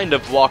 We kind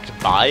of walked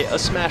by a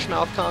Smash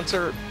Mouth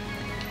concert.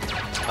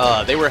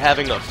 They were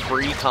having a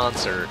free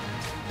concert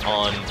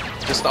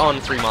just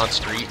on Fremont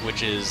Street,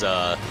 which is,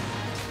 I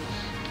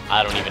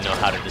don't even know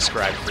how to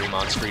describe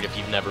Fremont Street if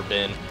you've never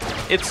been.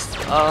 It's,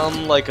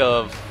 like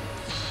a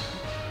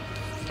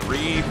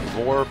 3,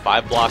 4,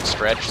 5 block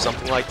stretch,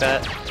 something like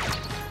that,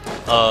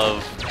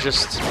 of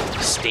just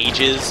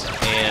stages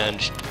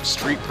and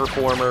street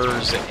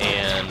performers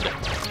and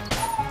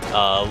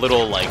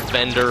little like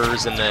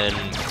vendors, and then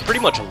pretty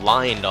much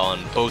lined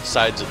on both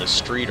sides of the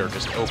street are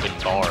just open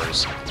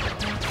bars.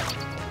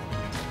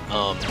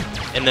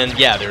 And then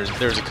yeah,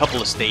 there's a couple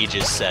of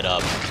stages set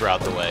up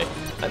throughout the way,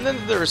 and then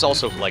there's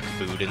also like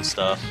food and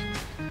stuff.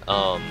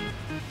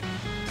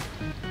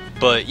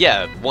 But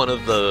yeah, one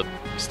of the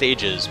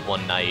stages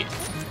one night,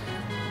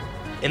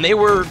 and they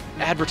were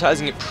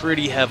advertising it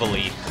pretty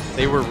heavily.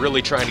 They were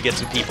really trying to get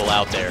some people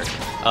out there.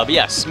 But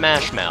yeah,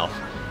 Smash Mouth.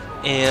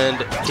 And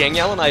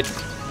Danielle and I,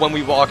 when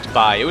we walked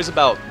by, it was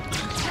about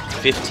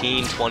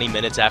 15, 20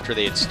 minutes after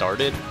they had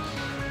started,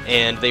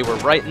 and they were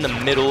right in the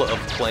middle of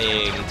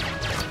playing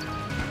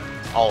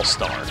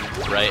All-Star,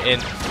 right?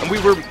 And we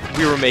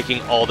were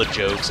making all the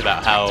jokes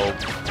about how,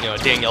 you know,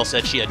 Danielle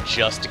said she had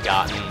just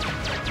gotten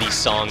these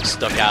songs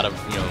stuck out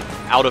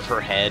of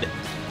her head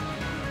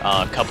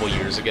a couple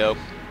years ago.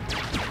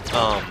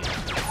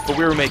 But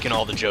we were making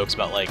all the jokes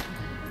about, like,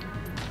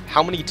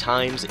 how many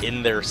times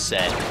in their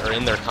set, or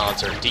in their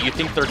concert, do you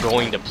think they're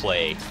going to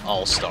play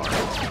All-Star?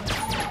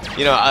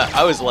 You know,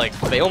 I was like,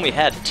 they only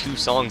had 2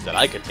 songs that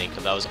I could think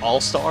of. That was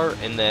All-Star,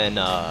 and then,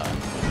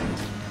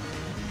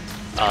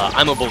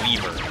 I'm a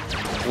Believer,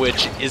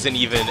 which isn't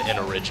even an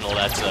original.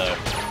 That's a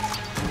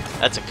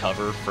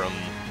cover from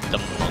the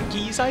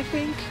Monkees, I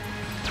think?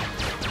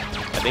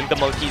 I think the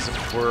Monkees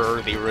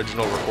were the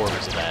original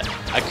recorders of that.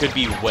 I could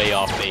be way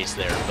off base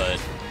there, but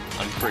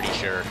I'm pretty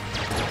sure.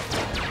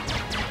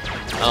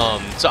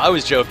 So I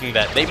was joking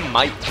that they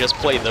might just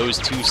play those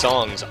 2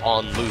 songs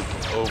on loop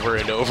over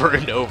and over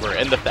and over,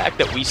 and the fact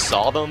that we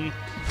saw them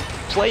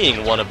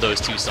playing one of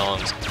those 2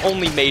 songs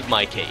only made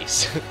my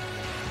case.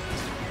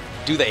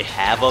 Do they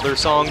have other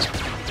songs?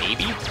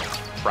 Maybe.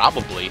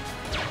 Probably.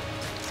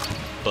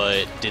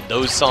 But did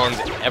those songs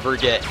ever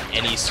get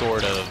any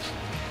sort of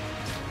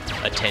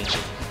attention?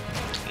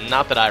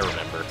 Not that I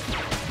remember.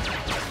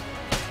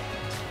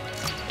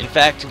 In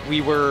fact,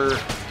 we were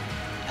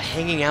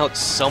hanging out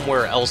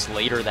somewhere else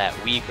later that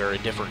week, or a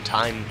different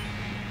time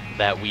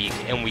that week,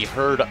 and we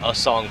heard a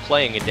song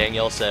playing, and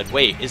Danielle said,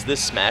 "Wait, is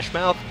this Smash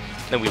Mouth?"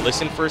 And then we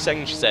listened for a second,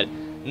 and she said,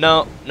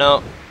 No,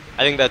 I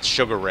think that's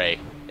Sugar Ray."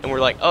 And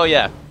we're like, "Oh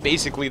yeah,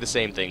 basically the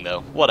same thing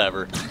though,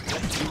 whatever."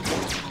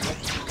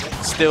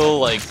 Still,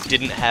 like,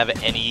 didn't have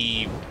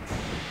anything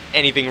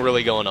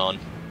really going on.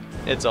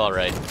 It's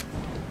alright.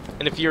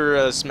 And if you're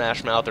a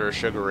Smash Mouth or a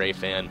Sugar Ray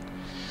fan,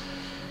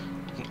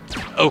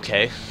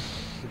 okay,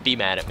 be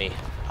mad at me.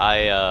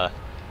 I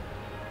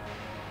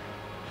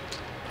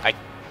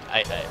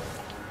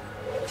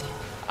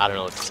don't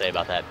know what to say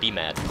about that. Be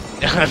mad.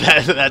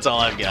 That's all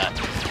I've got.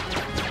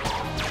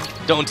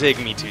 Don't take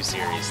me too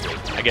seriously.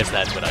 I guess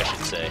that's what I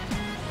should say.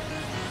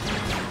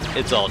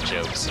 It's all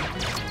jokes.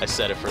 I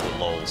said it for the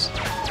lulz.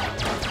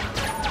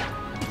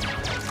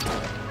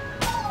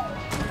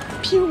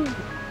 Pew!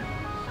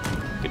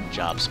 Good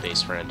job,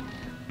 space friend.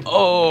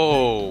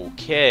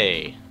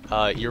 Okay.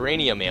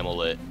 Uranium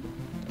Amulet.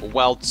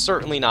 While it's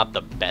certainly not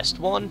the best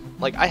one,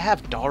 like, I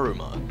have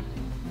Daruma.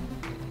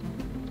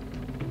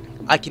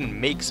 I can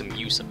make some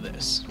use of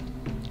this.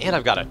 And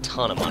I've got a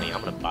ton of money.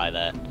 I'm gonna buy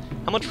that.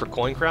 How much for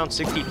Coin Crown?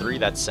 63?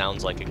 That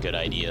sounds like a good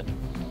idea.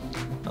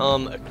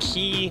 A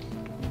key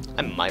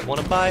I might want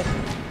to buy.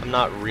 I'm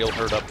not real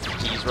hurt up for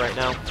keys right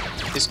now.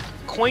 Is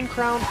Coin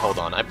Crown? Hold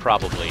on, I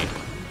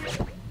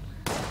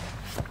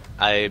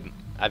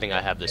think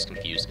I have this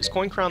confused. Is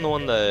Coin Crown the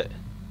one that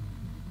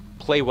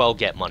play well,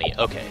 get money?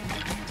 Okay.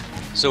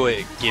 So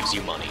it gives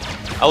you money.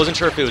 I wasn't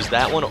sure if it was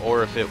that one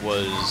or if it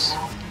was...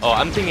 Oh,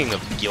 I'm thinking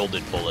of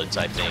Gilded Bullets,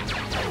 I think.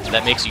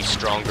 That makes you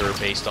stronger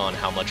based on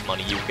how much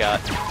money you've got.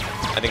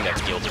 I think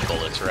that's Gilded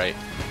Bullets, right?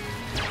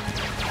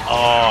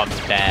 Oh,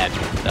 bad.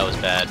 That was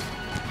bad.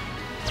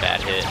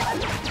 Bad hit.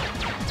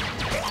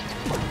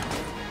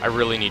 I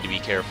really need to be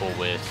careful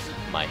with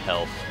my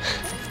health.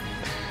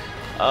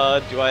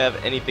 Do I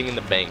have anything in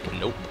the bank?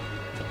 Nope.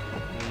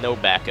 No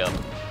backup.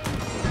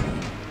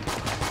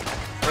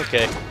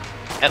 Okay.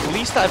 At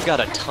least I've got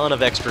a ton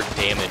of extra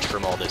damage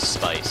from all this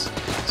spice.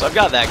 So I've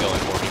got that going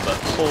for me, but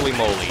holy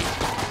moly,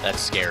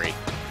 that's scary.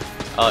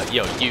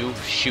 Yo, you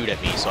shoot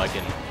at me so I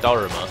can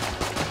Daruma.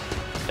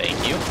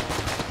 Thank you.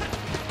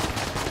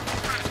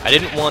 I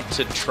didn't want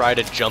to try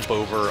to jump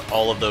over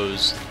all of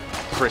those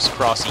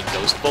crisscrossy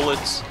ghost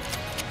bullets.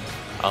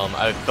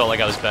 I felt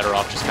like I was better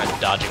off just kind of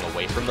dodging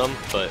away from them,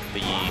 but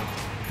the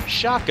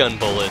shotgun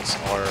bullets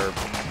are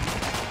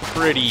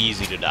pretty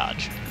easy to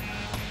dodge.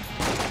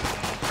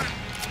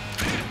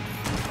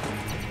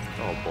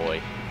 Oh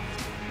boy.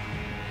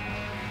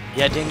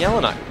 Yeah, Danielle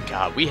and I,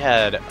 God, we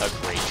had a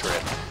great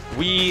trip.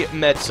 We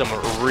met some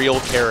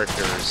real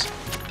characters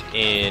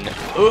in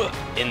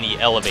the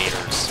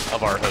elevators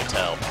of our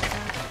hotel.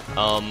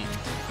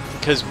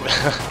 Because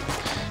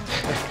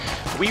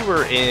we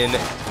were in,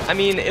 I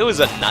mean, it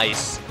was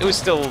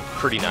still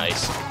pretty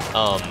nice,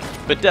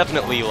 but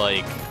definitely,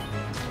 like,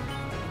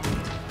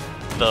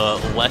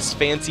 the less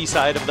fancy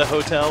side of the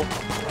hotel.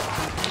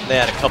 They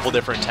had a couple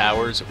different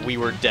towers. We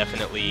were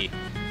definitely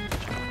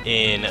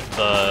in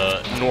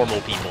the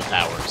normal people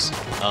towers.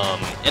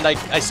 And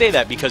I say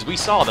that because we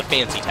saw the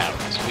fancy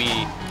towers.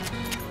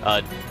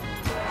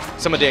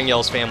 Some of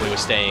Danielle's family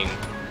was staying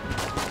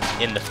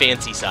in the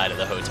fancy side of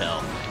the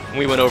hotel. And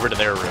we went over to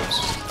their rooms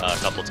a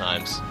couple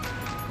times.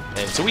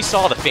 And so we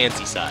saw the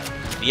fancy side.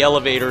 The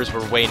elevators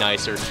were way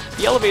nicer.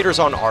 The elevators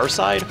on our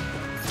side,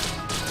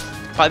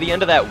 by the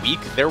end of that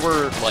week, there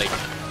were like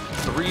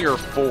 3 or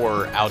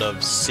 4 out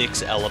of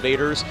 6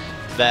 elevators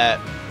that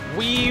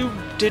we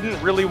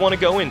didn't really want to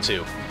go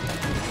into.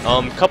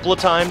 A couple of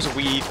times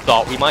we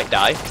thought we might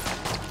die.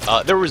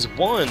 There was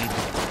one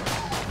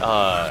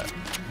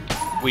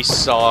we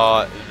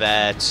saw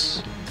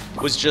that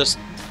was just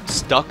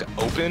stuck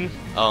open,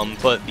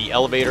 but the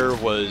elevator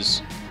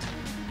was...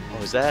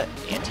 Oh, is that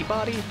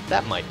antibody?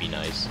 That might be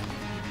nice.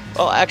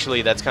 Well,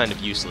 actually, that's kind of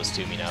useless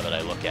to me now that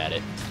I look at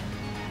it.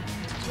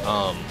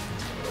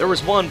 There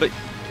was one, but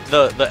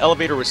the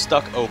elevator was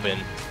stuck open.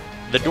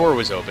 The door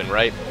was open,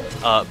 right?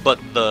 But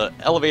the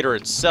elevator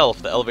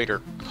itself, the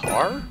elevator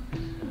car,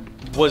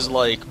 was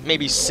like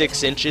maybe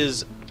 6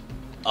 inches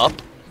up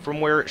from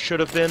where it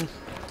should have been.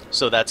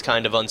 So that's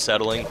kind of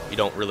unsettling. You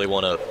don't really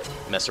want to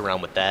mess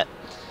around with that.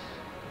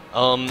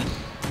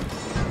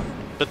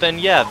 But then,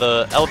 yeah,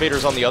 the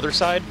elevators on the other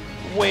side,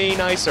 way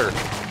nicer.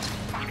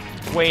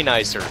 Way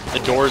nicer. The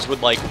doors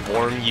would, like,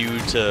 warn you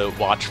to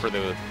watch for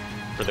the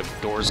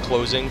doors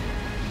closing.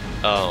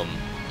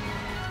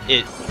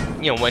 You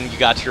know, when you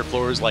got to your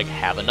floors, like,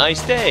 have a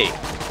nice day.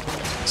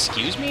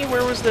 Excuse me?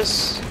 Where was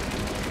this?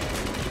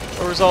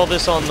 Where was all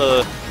this on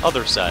the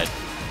other side?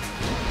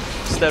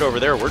 Instead, over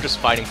there, we're just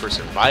fighting for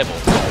survival.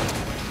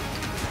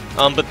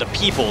 But the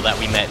people that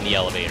we met in the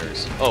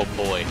elevators, oh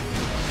boy.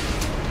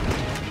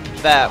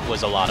 That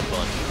was a lot of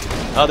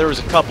fun. There was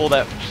a couple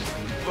that,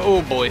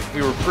 oh boy,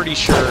 we were pretty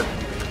sure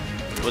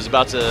was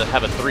about to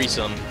have a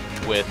threesome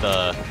with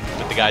the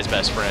guy's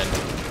best friend.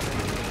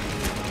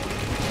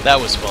 That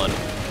was fun.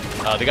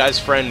 The guy's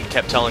friend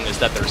kept telling us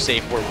that their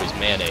safe word was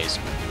mayonnaise.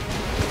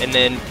 And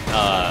then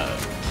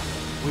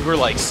we were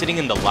like sitting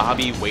in the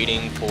lobby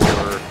waiting for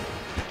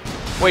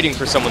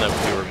someone that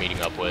we were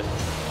meeting up with.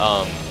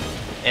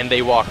 And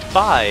they walked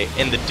by,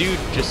 and the dude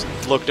just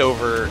looked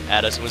over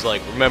at us and was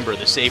like, remember,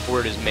 the safe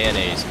word is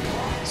mayonnaise.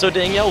 So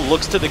Danielle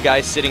looks to the guy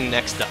sitting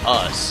next to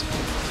us,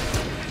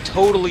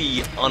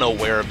 totally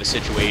unaware of the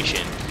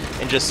situation,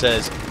 and just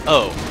says,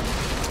 oh,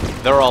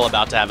 they're all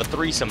about to have a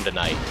threesome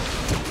tonight.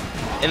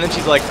 And then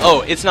she's like,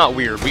 oh, it's not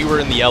weird, we were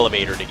in the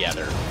elevator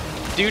together.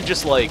 Dude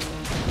just like,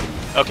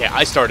 okay,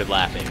 I started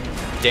laughing.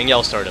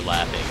 Danielle started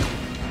laughing.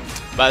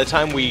 By the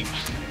time we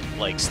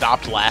like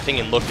stopped laughing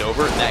and looked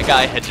over, that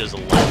guy had just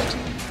left.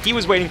 He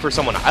was waiting for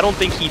someone. I don't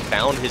think he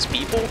found his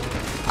people.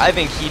 I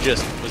think he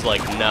just was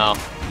like, no,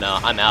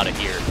 I'm out of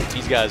here.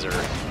 These guys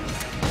are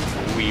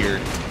weird.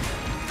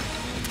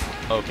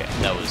 Okay,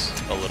 that was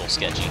a little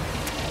sketchy.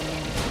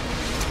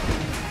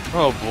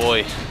 Oh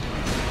boy.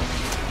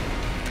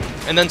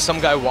 And then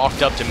some guy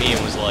walked up to me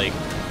and was like,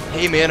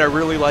 hey man, I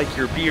really like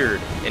your beard.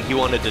 And he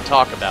wanted to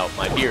talk about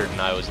my beard, and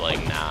I was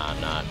like, nah,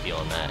 I'm not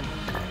feeling that.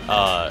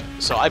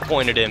 So I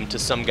pointed him to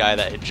some guy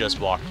that had just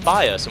walked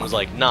by us and was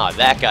like, nah,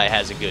 that guy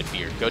has a good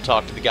beard. Go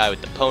talk to the guy with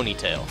the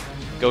ponytail.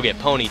 Go get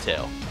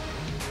Ponytail.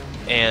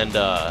 And,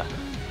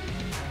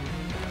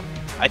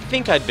 I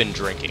think I'd been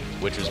drinking,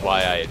 which is why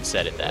I had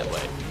said it that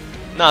way.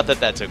 Not that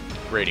that's a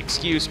great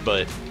excuse,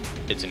 but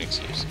it's an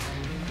excuse.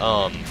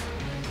 I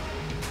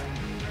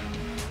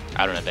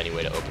don't have any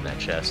way to open that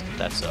chest.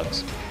 That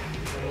sucks.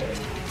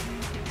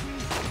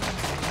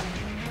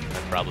 I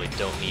probably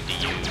don't need to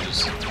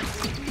use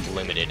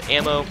limited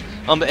ammo.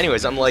 But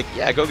anyways, I'm like,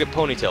 yeah, go get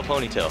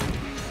Ponytail.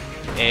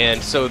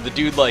 And so the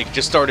dude, like,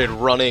 just started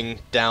running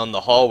down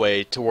the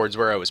hallway towards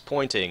where I was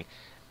pointing.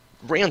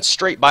 ran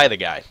straight by the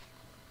guy.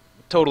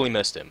 Totally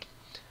missed him.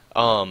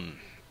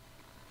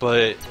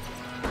 But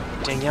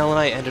Danielle and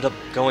I ended up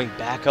going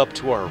back up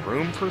to our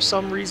room for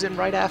some reason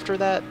right after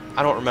that.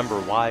 I don't remember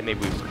why.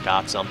 Maybe we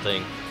forgot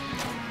something.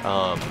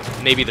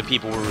 Maybe the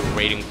people we were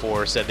waiting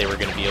for said they were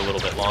going to be a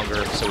little bit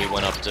longer, so we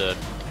went up to,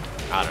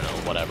 I don't know,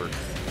 whatever.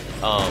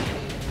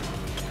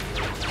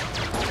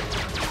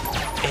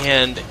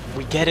 And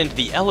we get into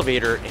the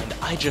elevator, and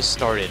I just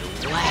started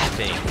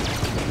laughing,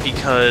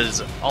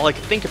 because all I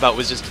could think about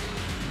was just,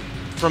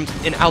 from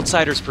an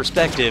outsider's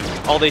perspective,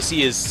 all they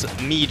see is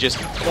me just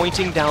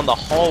pointing down the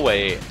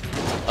hallway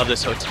of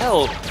this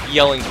hotel,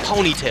 yelling,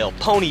 "Ponytail,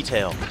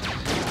 ponytail."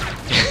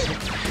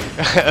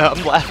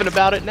 I'm laughing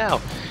about it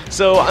now.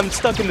 So I'm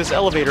stuck in this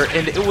elevator,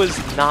 and it was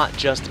not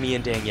just me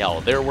and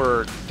Danielle. There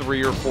were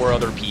 3 or 4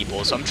 other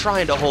people, so I'm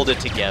trying to hold it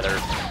together.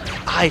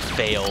 I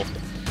fail.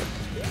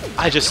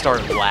 I just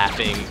start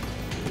laughing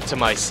to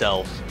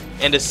myself.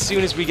 And as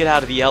soon as we get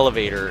out of the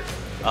elevator,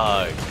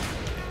 because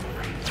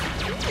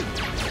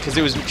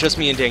it was just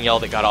me and Danielle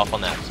that got off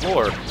on that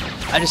floor,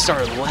 I just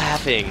started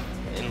laughing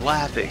and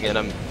laughing,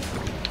 and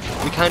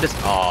we kind of,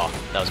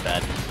 that was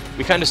bad.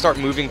 We kind of start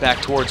moving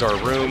back towards our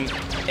room,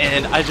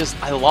 and I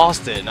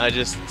lost it, and I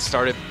just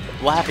started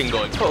laughing,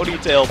 going,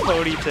 "Ponytail,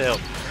 ponytail."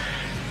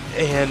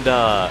 And,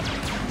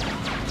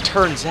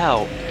 turns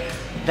out,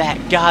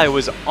 that guy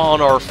was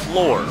on our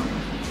floor.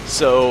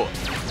 So,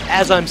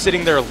 as I'm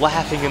sitting there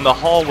laughing in the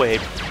hallway,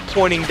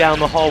 pointing down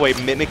the hallway,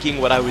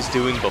 mimicking what I was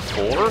doing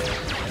before,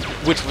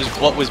 which was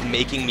what was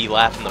making me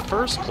laugh in the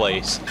first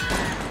place,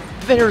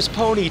 there's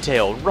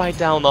Ponytail right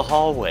down the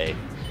hallway.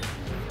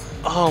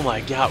 Oh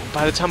my god,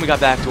 by the time we got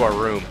back to our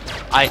room,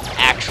 I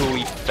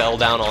actually fell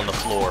down on the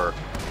floor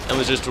and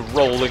was just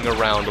rolling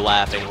around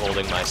laughing,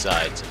 holding my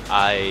sides.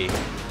 I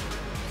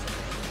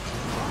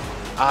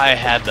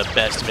had the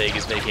best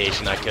Vegas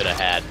vacation I could have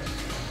had.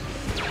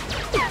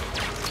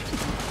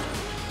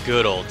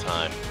 Good old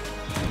time.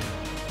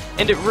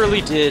 And it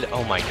really did,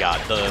 oh my god,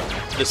 the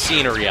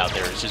scenery out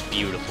there is just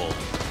beautiful.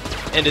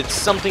 And it's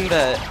something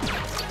that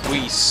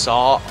we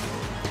saw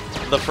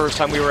the first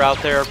time we were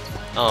out there,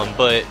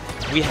 but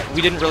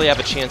we didn't really have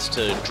a chance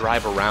to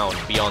drive around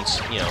beyond,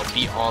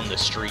 beyond the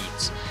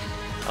streets.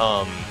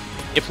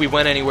 If we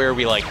went anywhere,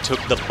 we like took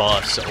the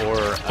bus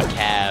or a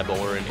cab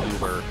or an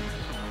Uber.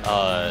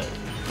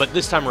 But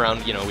this time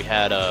around, we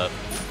had a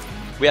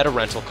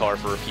rental car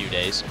for a few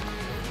days,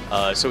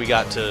 so we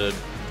got to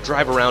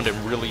drive around and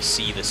really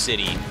see the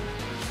city,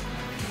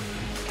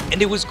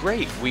 and it was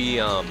great.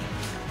 We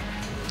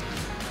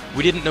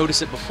didn't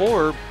notice it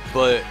before,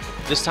 but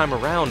this time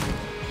around,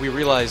 we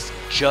realized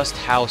just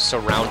how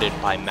surrounded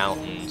by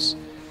mountains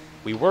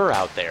we were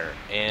out there,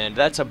 and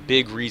that's a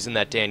big reason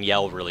that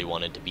Danielle really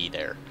wanted to be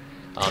there.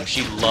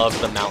 She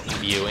loved the mountain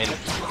view, and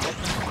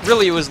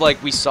really it was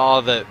like we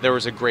saw that there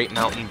was a great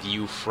mountain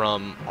view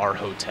from our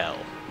hotel.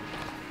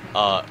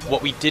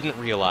 What we didn't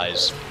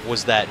realize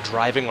was that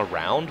driving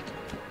around,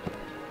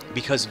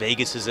 because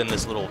Vegas is in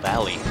this little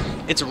valley,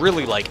 it's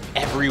really like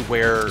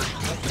everywhere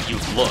you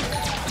look,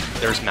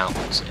 there's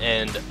mountains.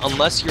 And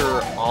unless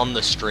you're on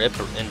the strip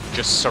and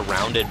just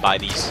surrounded by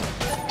these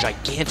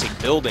gigantic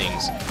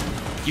buildings,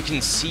 you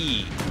can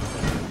see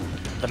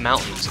the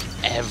mountains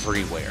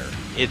everywhere.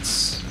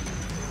 It's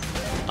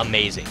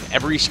amazing.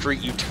 Every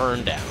street you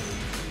turn down,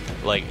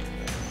 like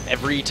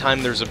every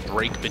time there's a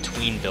break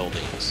between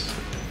buildings,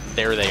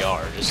 there they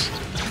are. Just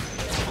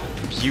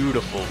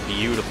beautiful,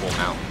 beautiful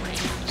mountain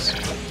ranges.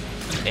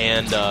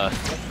 And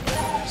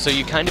so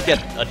you kind of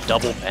get a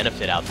double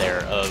benefit out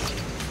there of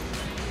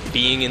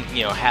being in,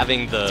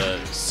 having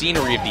the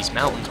scenery of these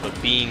mountains,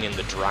 but being in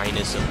the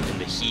dryness and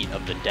the heat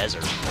of the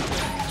desert.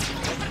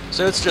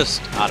 So it's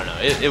just, I don't know,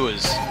 it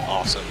was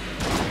awesome.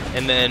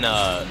 And then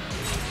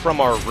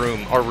from our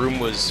room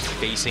was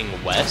facing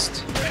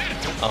west,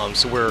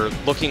 so we're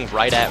looking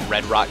right at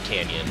Red Rock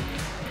Canyon.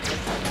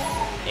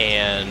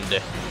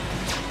 And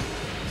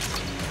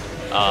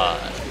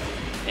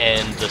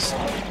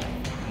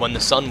when the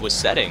sun was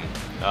setting,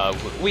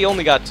 we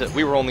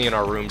were only in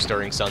our rooms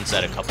during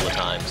sunset a couple of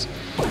times.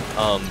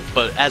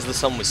 But as the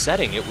sun was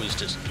setting, it was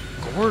just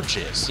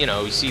gorgeous.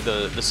 You see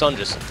the sun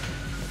just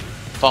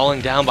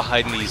falling down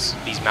behind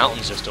these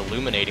mountains, just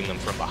illuminating them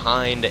from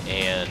behind,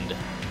 and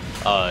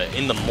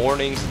in the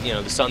mornings,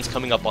 the sun's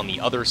coming up on the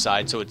other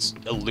side, so it's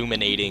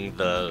illuminating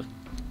the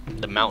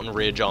mountain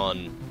ridge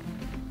on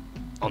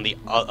the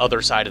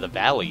other side of the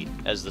valley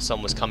as the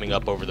sun was coming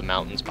up over the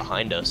mountains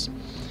behind us.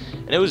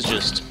 And it was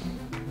just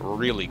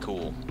really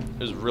cool.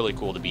 It was really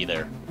cool to be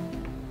there.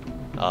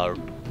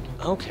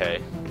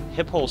 Okay.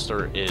 Hip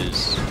holster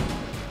is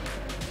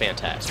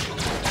fantastic.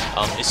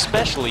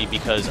 Especially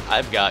because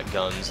I've got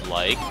guns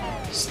like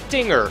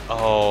Stinger.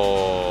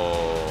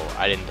 Oh,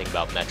 I didn't think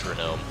about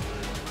Metronome.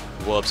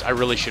 Whoops, I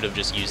really should have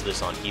just used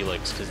this on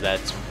Helix, because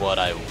that's what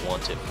I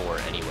want it for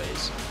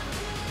anyways.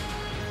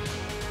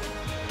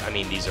 I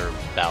mean, these are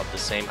about the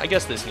same. I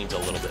guess this needs a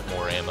little bit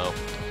more ammo.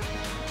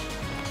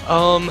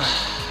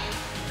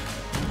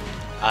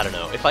 I don't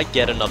know. If I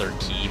get another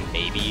key,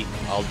 maybe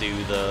I'll do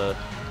the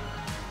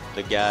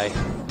guy.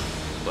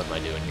 what am I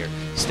doing here?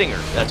 Stinger,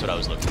 that's what I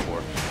was looking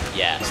for.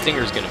 Yeah,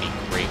 Stinger's gonna be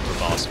great for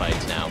boss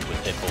fights now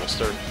with Hip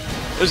Holster.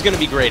 It was gonna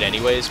be great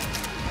anyways,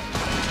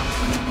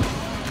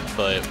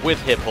 but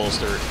with Hip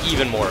Holster,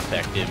 even more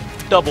effective.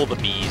 Double the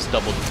bees,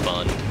 double the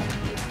fun.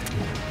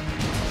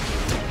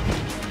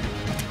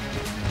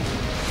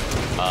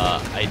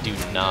 I do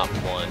not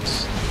want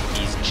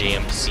these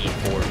jammed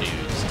C4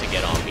 dudes to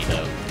get on me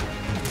though.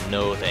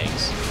 No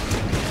thanks.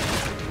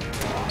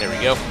 There we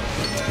go.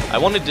 I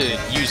wanted to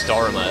use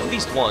Daruma at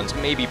least once,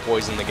 maybe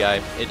poison the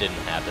guy. It didn't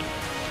happen.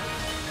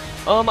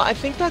 I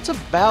think that's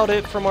about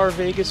it from our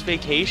Vegas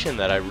vacation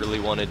that I really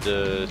wanted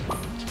to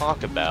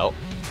talk about.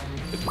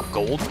 The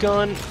gold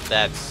gun?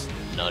 That's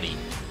nutty.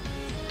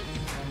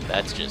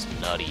 That's just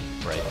nutty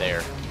right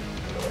there.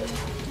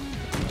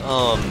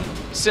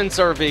 Since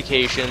our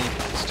vacation,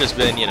 it's just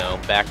been, you know,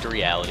 back to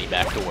reality,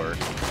 back to work.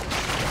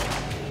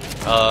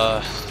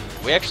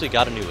 We actually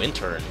got a new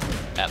intern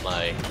at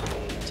my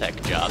tech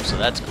job, so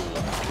that's cool.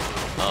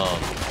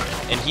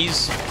 And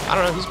he's, I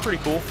don't know, he's pretty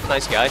cool,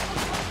 nice guy.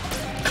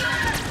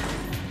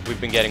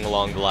 We've been getting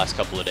along the last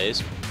couple of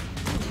days.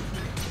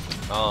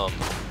 I'm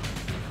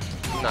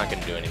not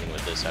gonna do anything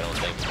with this, I don't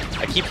think.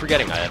 I keep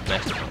forgetting I have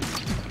metronome.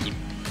 I keep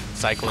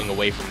cycling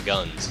away from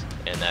guns,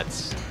 and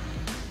that's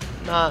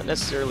not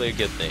necessarily a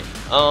good thing.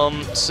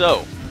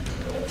 So,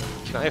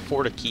 can I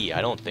afford a key? I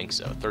don't think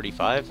so.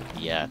 35?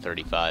 Yeah,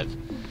 35.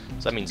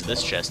 So that means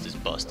this chest is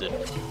busted.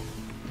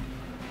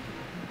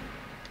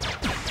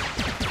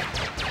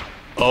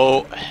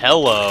 Oh,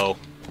 hello.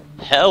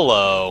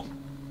 Hello.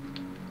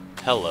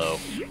 Hello.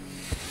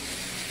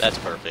 That's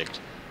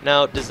perfect.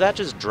 Now, does that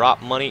just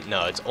drop money?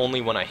 No, it's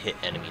only when I hit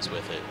enemies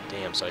with it.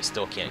 Damn, so I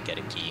still can't get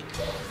a key.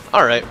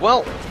 Alright,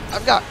 well,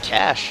 I've got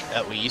cash,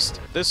 at least.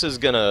 This is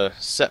gonna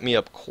set me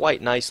up quite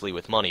nicely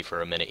with money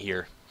for a minute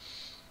here.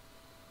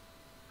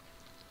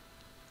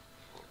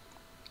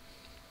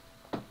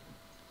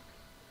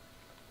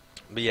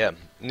 But yeah,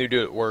 new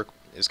dude at work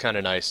is kind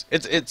of nice.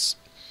 It's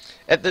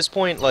at this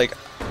point, like,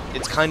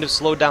 it's kind of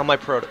slowed down my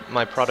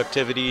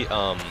productivity,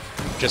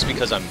 just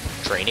because I'm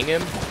training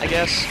him, I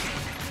guess.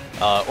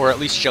 Or at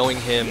least showing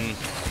him,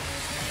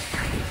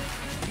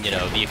 you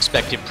know, the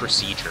expected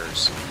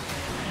procedures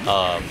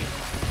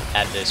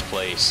at this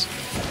place.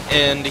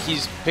 And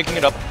he's picking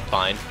it up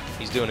fine.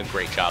 He's doing a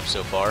great job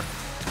so far.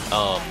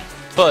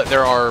 But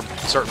there are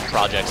certain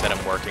projects that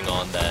I'm working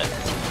on that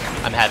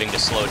I'm having to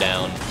slow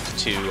down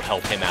to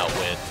help him out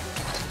with.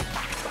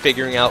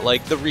 Figuring out,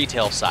 like, the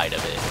retail side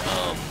of it.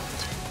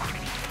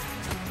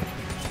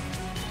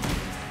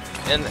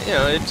 And, you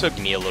know, it took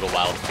me a little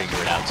while to figure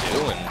it out,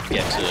 too, and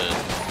get to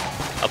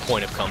a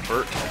point of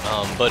comfort.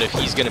 But if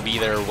he's going to be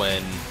there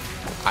when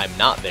I'm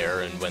not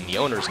there and when the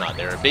owner's not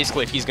there,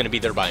 basically if he's going to be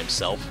there by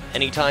himself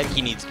anytime,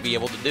 he needs to be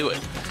able to do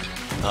it.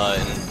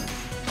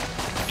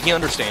 And he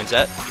understands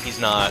that. He's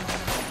not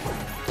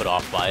put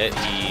off by it.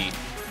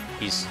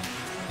 He's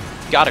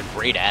got a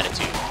great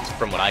attitude,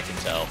 from what I can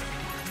tell.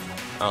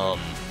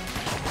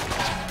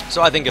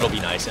 So I think it'll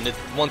be nice, and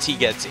once he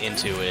gets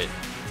into it,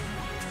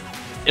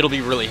 it'll be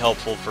really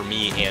helpful for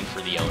me and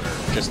for the owner,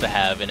 just to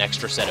have an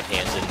extra set of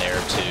hands in there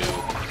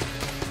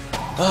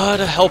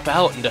to help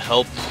out and to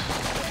help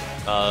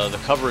the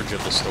coverage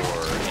of the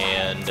store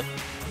and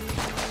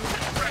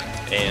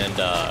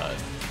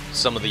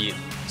some of the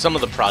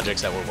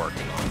projects that we're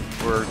working on.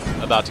 We're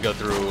about to go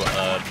through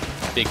a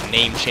big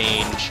name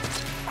change,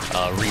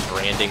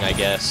 rebranding, I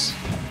guess.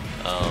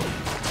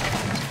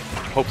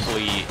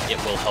 Hopefully it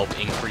will help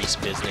increase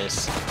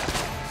business.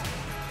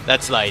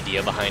 That's the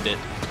idea behind it.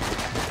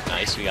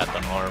 Nice, we got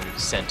the arm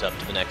sent up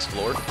to the next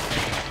floor.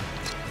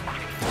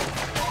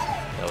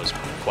 That was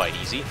quite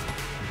easy.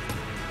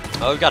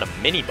 Oh, we've got a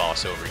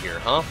mini-boss over here,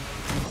 huh?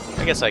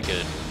 I guess I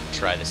could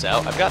try this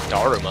out. I've got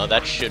Daruma,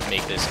 that should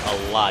make this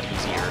a lot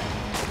easier.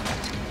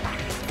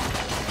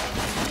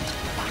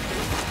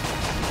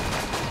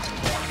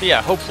 But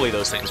yeah, hopefully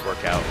those things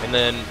work out. And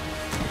then,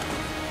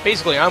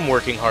 basically I'm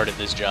working hard at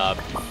this job,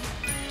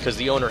 because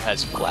the owner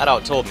has flat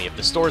out told me if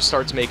the store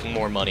starts making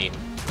more money,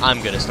 I'm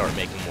going to start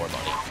making more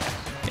money.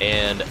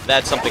 And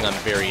that's something I'm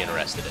very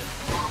interested in.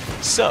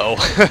 So,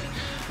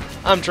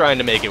 I'm trying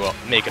to make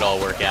it all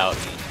work out.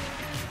 And,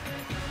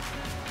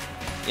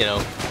 you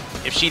know,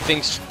 if she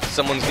thinks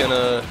someone's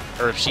gonna,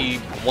 or if she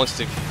wants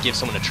to give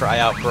someone a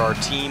tryout for our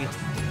team,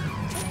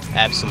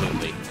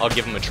 absolutely. I'll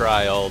give them a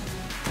try.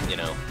 You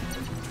know,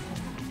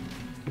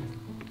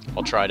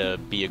 I'll try to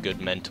be a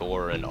good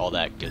mentor and all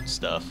that good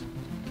stuff.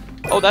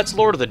 Oh, that's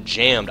Lord of the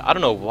Jammed. I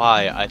don't know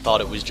why I thought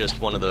it was just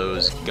one of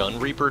those Gun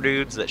Reaper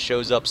dudes that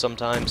shows up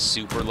sometimes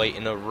super late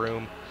in a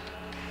room.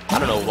 I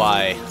don't know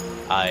why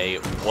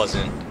I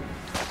wasn't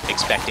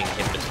expecting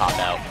him to pop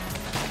out.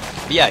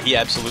 But yeah, he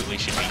absolutely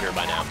should be here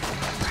by now.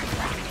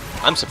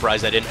 I'm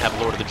surprised I didn't have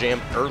Lord of the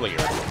Jammed earlier.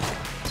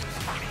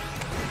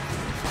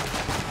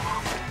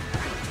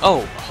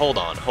 Oh, hold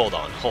on.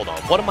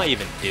 What am I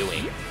even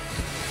doing?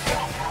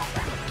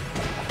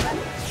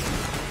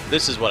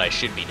 This is what I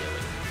should be doing.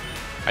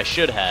 I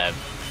should have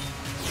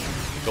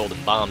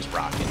golden bombs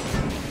rocking.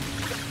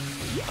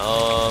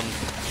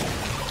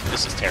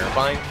 This is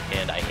terrifying,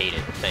 and I hate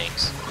it.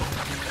 Thanks.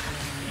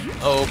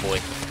 Oh boy.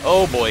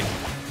 Oh boy.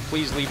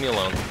 Please leave me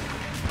alone.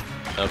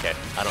 Okay,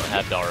 I don't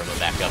have Daruma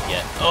back up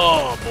yet.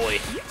 Oh boy.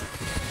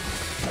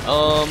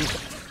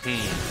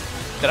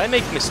 Did I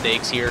make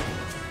mistakes here?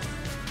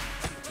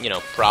 You know,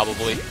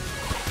 probably.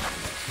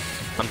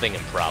 I'm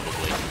thinking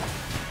probably.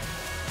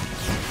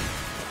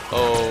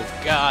 Oh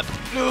god.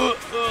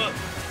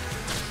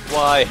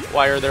 Why?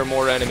 Why are there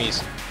more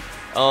enemies?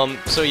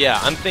 So yeah,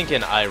 I'm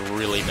thinking I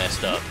really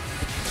messed up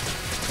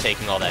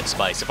taking all that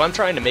spice. If I'm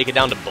trying to make it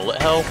down to bullet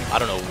hell, I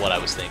don't know what I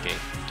was thinking.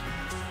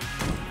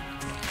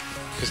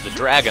 Because the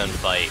dragon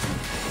fight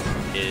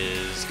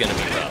is gonna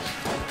be rough.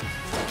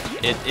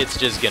 It's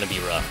just gonna be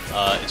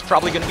rough. It's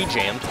probably gonna be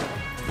jammed,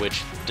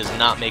 which does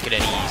not make it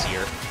any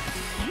easier.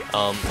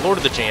 Lord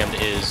of the Jammed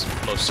is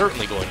most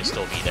certainly going to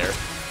still be there.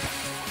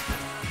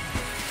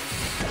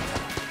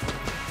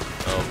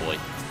 Oh boy.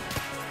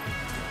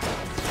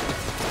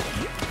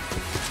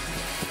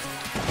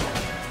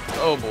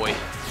 Oh boy.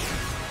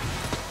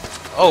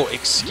 Oh,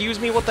 excuse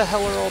me, what the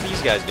hell are all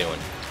these guys doing?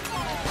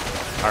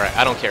 Alright,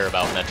 I don't care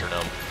about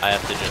Metronome. I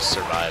have to just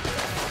survive.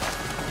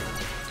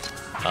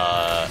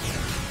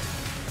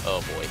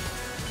 Oh boy.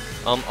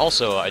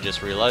 Also, I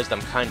just realized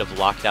I'm kind of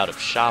locked out of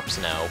shops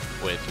now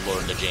with Lord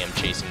of the Jam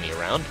chasing me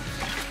around.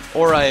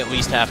 Or I at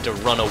least have to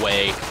run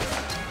away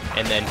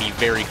and then be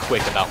very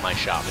quick about my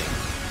shopping.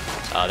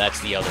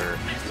 That's the other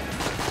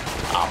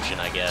option,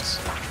 I guess.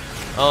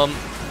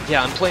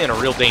 Yeah, I'm playing a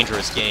real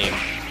dangerous game,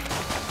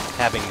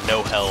 having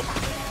no health,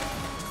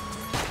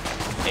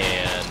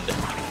 and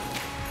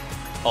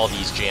all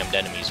these jammed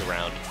enemies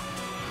around.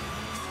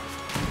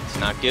 It's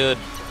not good.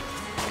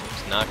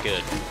 It's not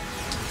good.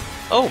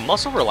 Oh,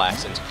 muscle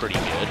relaxant's pretty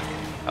good.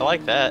 I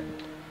like that.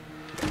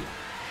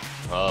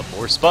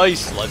 More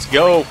spice. Let's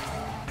go.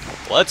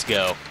 Let's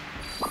go.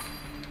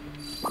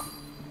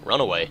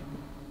 Run away.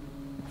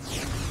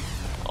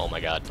 Oh my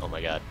god. Oh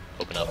my god.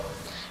 Open up.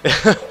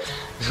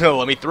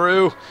 Let me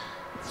through.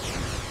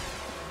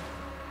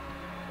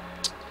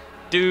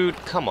 Dude,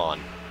 come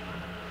on.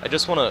 I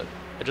just wanna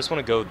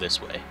go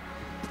this way.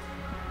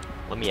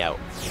 Let me out.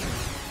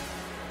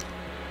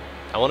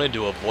 I wanted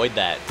to avoid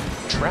that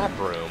trap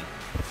room.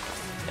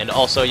 And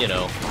also, you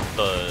know,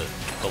 the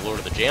Lord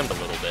of the Jammed a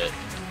little bit.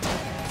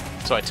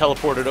 So I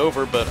teleported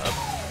over, but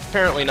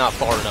apparently not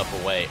far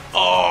enough away.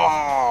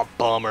 Oh,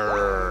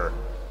 bummer.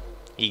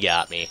 He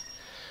got me.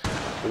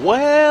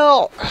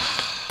 Well,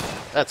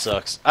 that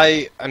sucks.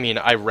 I mean,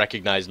 I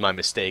recognized my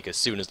mistake as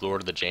soon as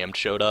Lord of the Jammed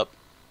showed up.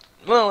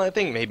 Well, I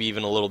think maybe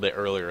even a little bit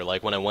earlier,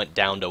 like when I went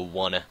down to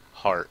 1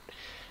 heart.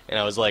 And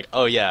I was like,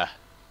 oh yeah,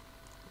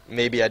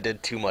 maybe I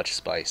did too much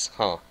spice,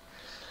 huh?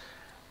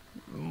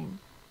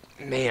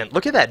 Man,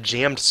 look at that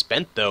jammed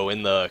spent, though,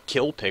 in the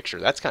kill picture.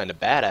 That's kind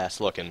of badass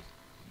looking.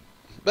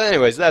 But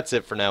anyways, that's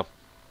it for now.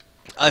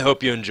 I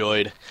hope you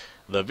enjoyed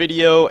the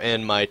video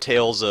and my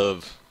tales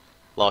of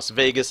Las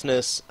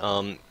Vegasness.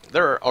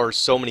 There are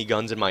so many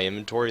guns in my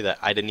inventory that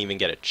I didn't even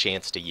get a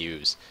chance to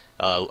use.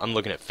 I'm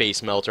looking at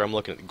Face Melter, I'm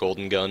looking at the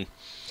Golden Gun.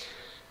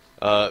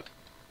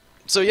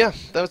 So yeah,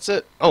 that's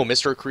it. Oh,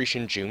 Mr.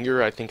 Accretion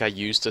Jr. I think I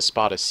used to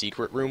spot a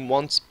secret room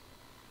once.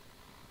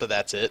 But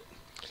that's it.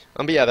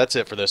 But yeah, that's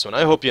it for this one.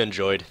 I hope you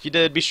enjoyed. If you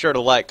did, be sure to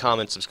like,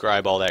 comment,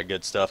 subscribe, all that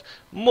good stuff.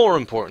 More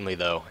importantly,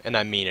 though, and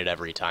I mean it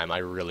every time, I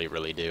really,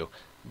 really do,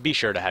 be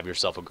sure to have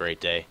yourself a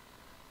great day.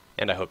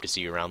 And I hope to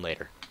see you around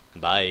later.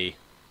 Bye.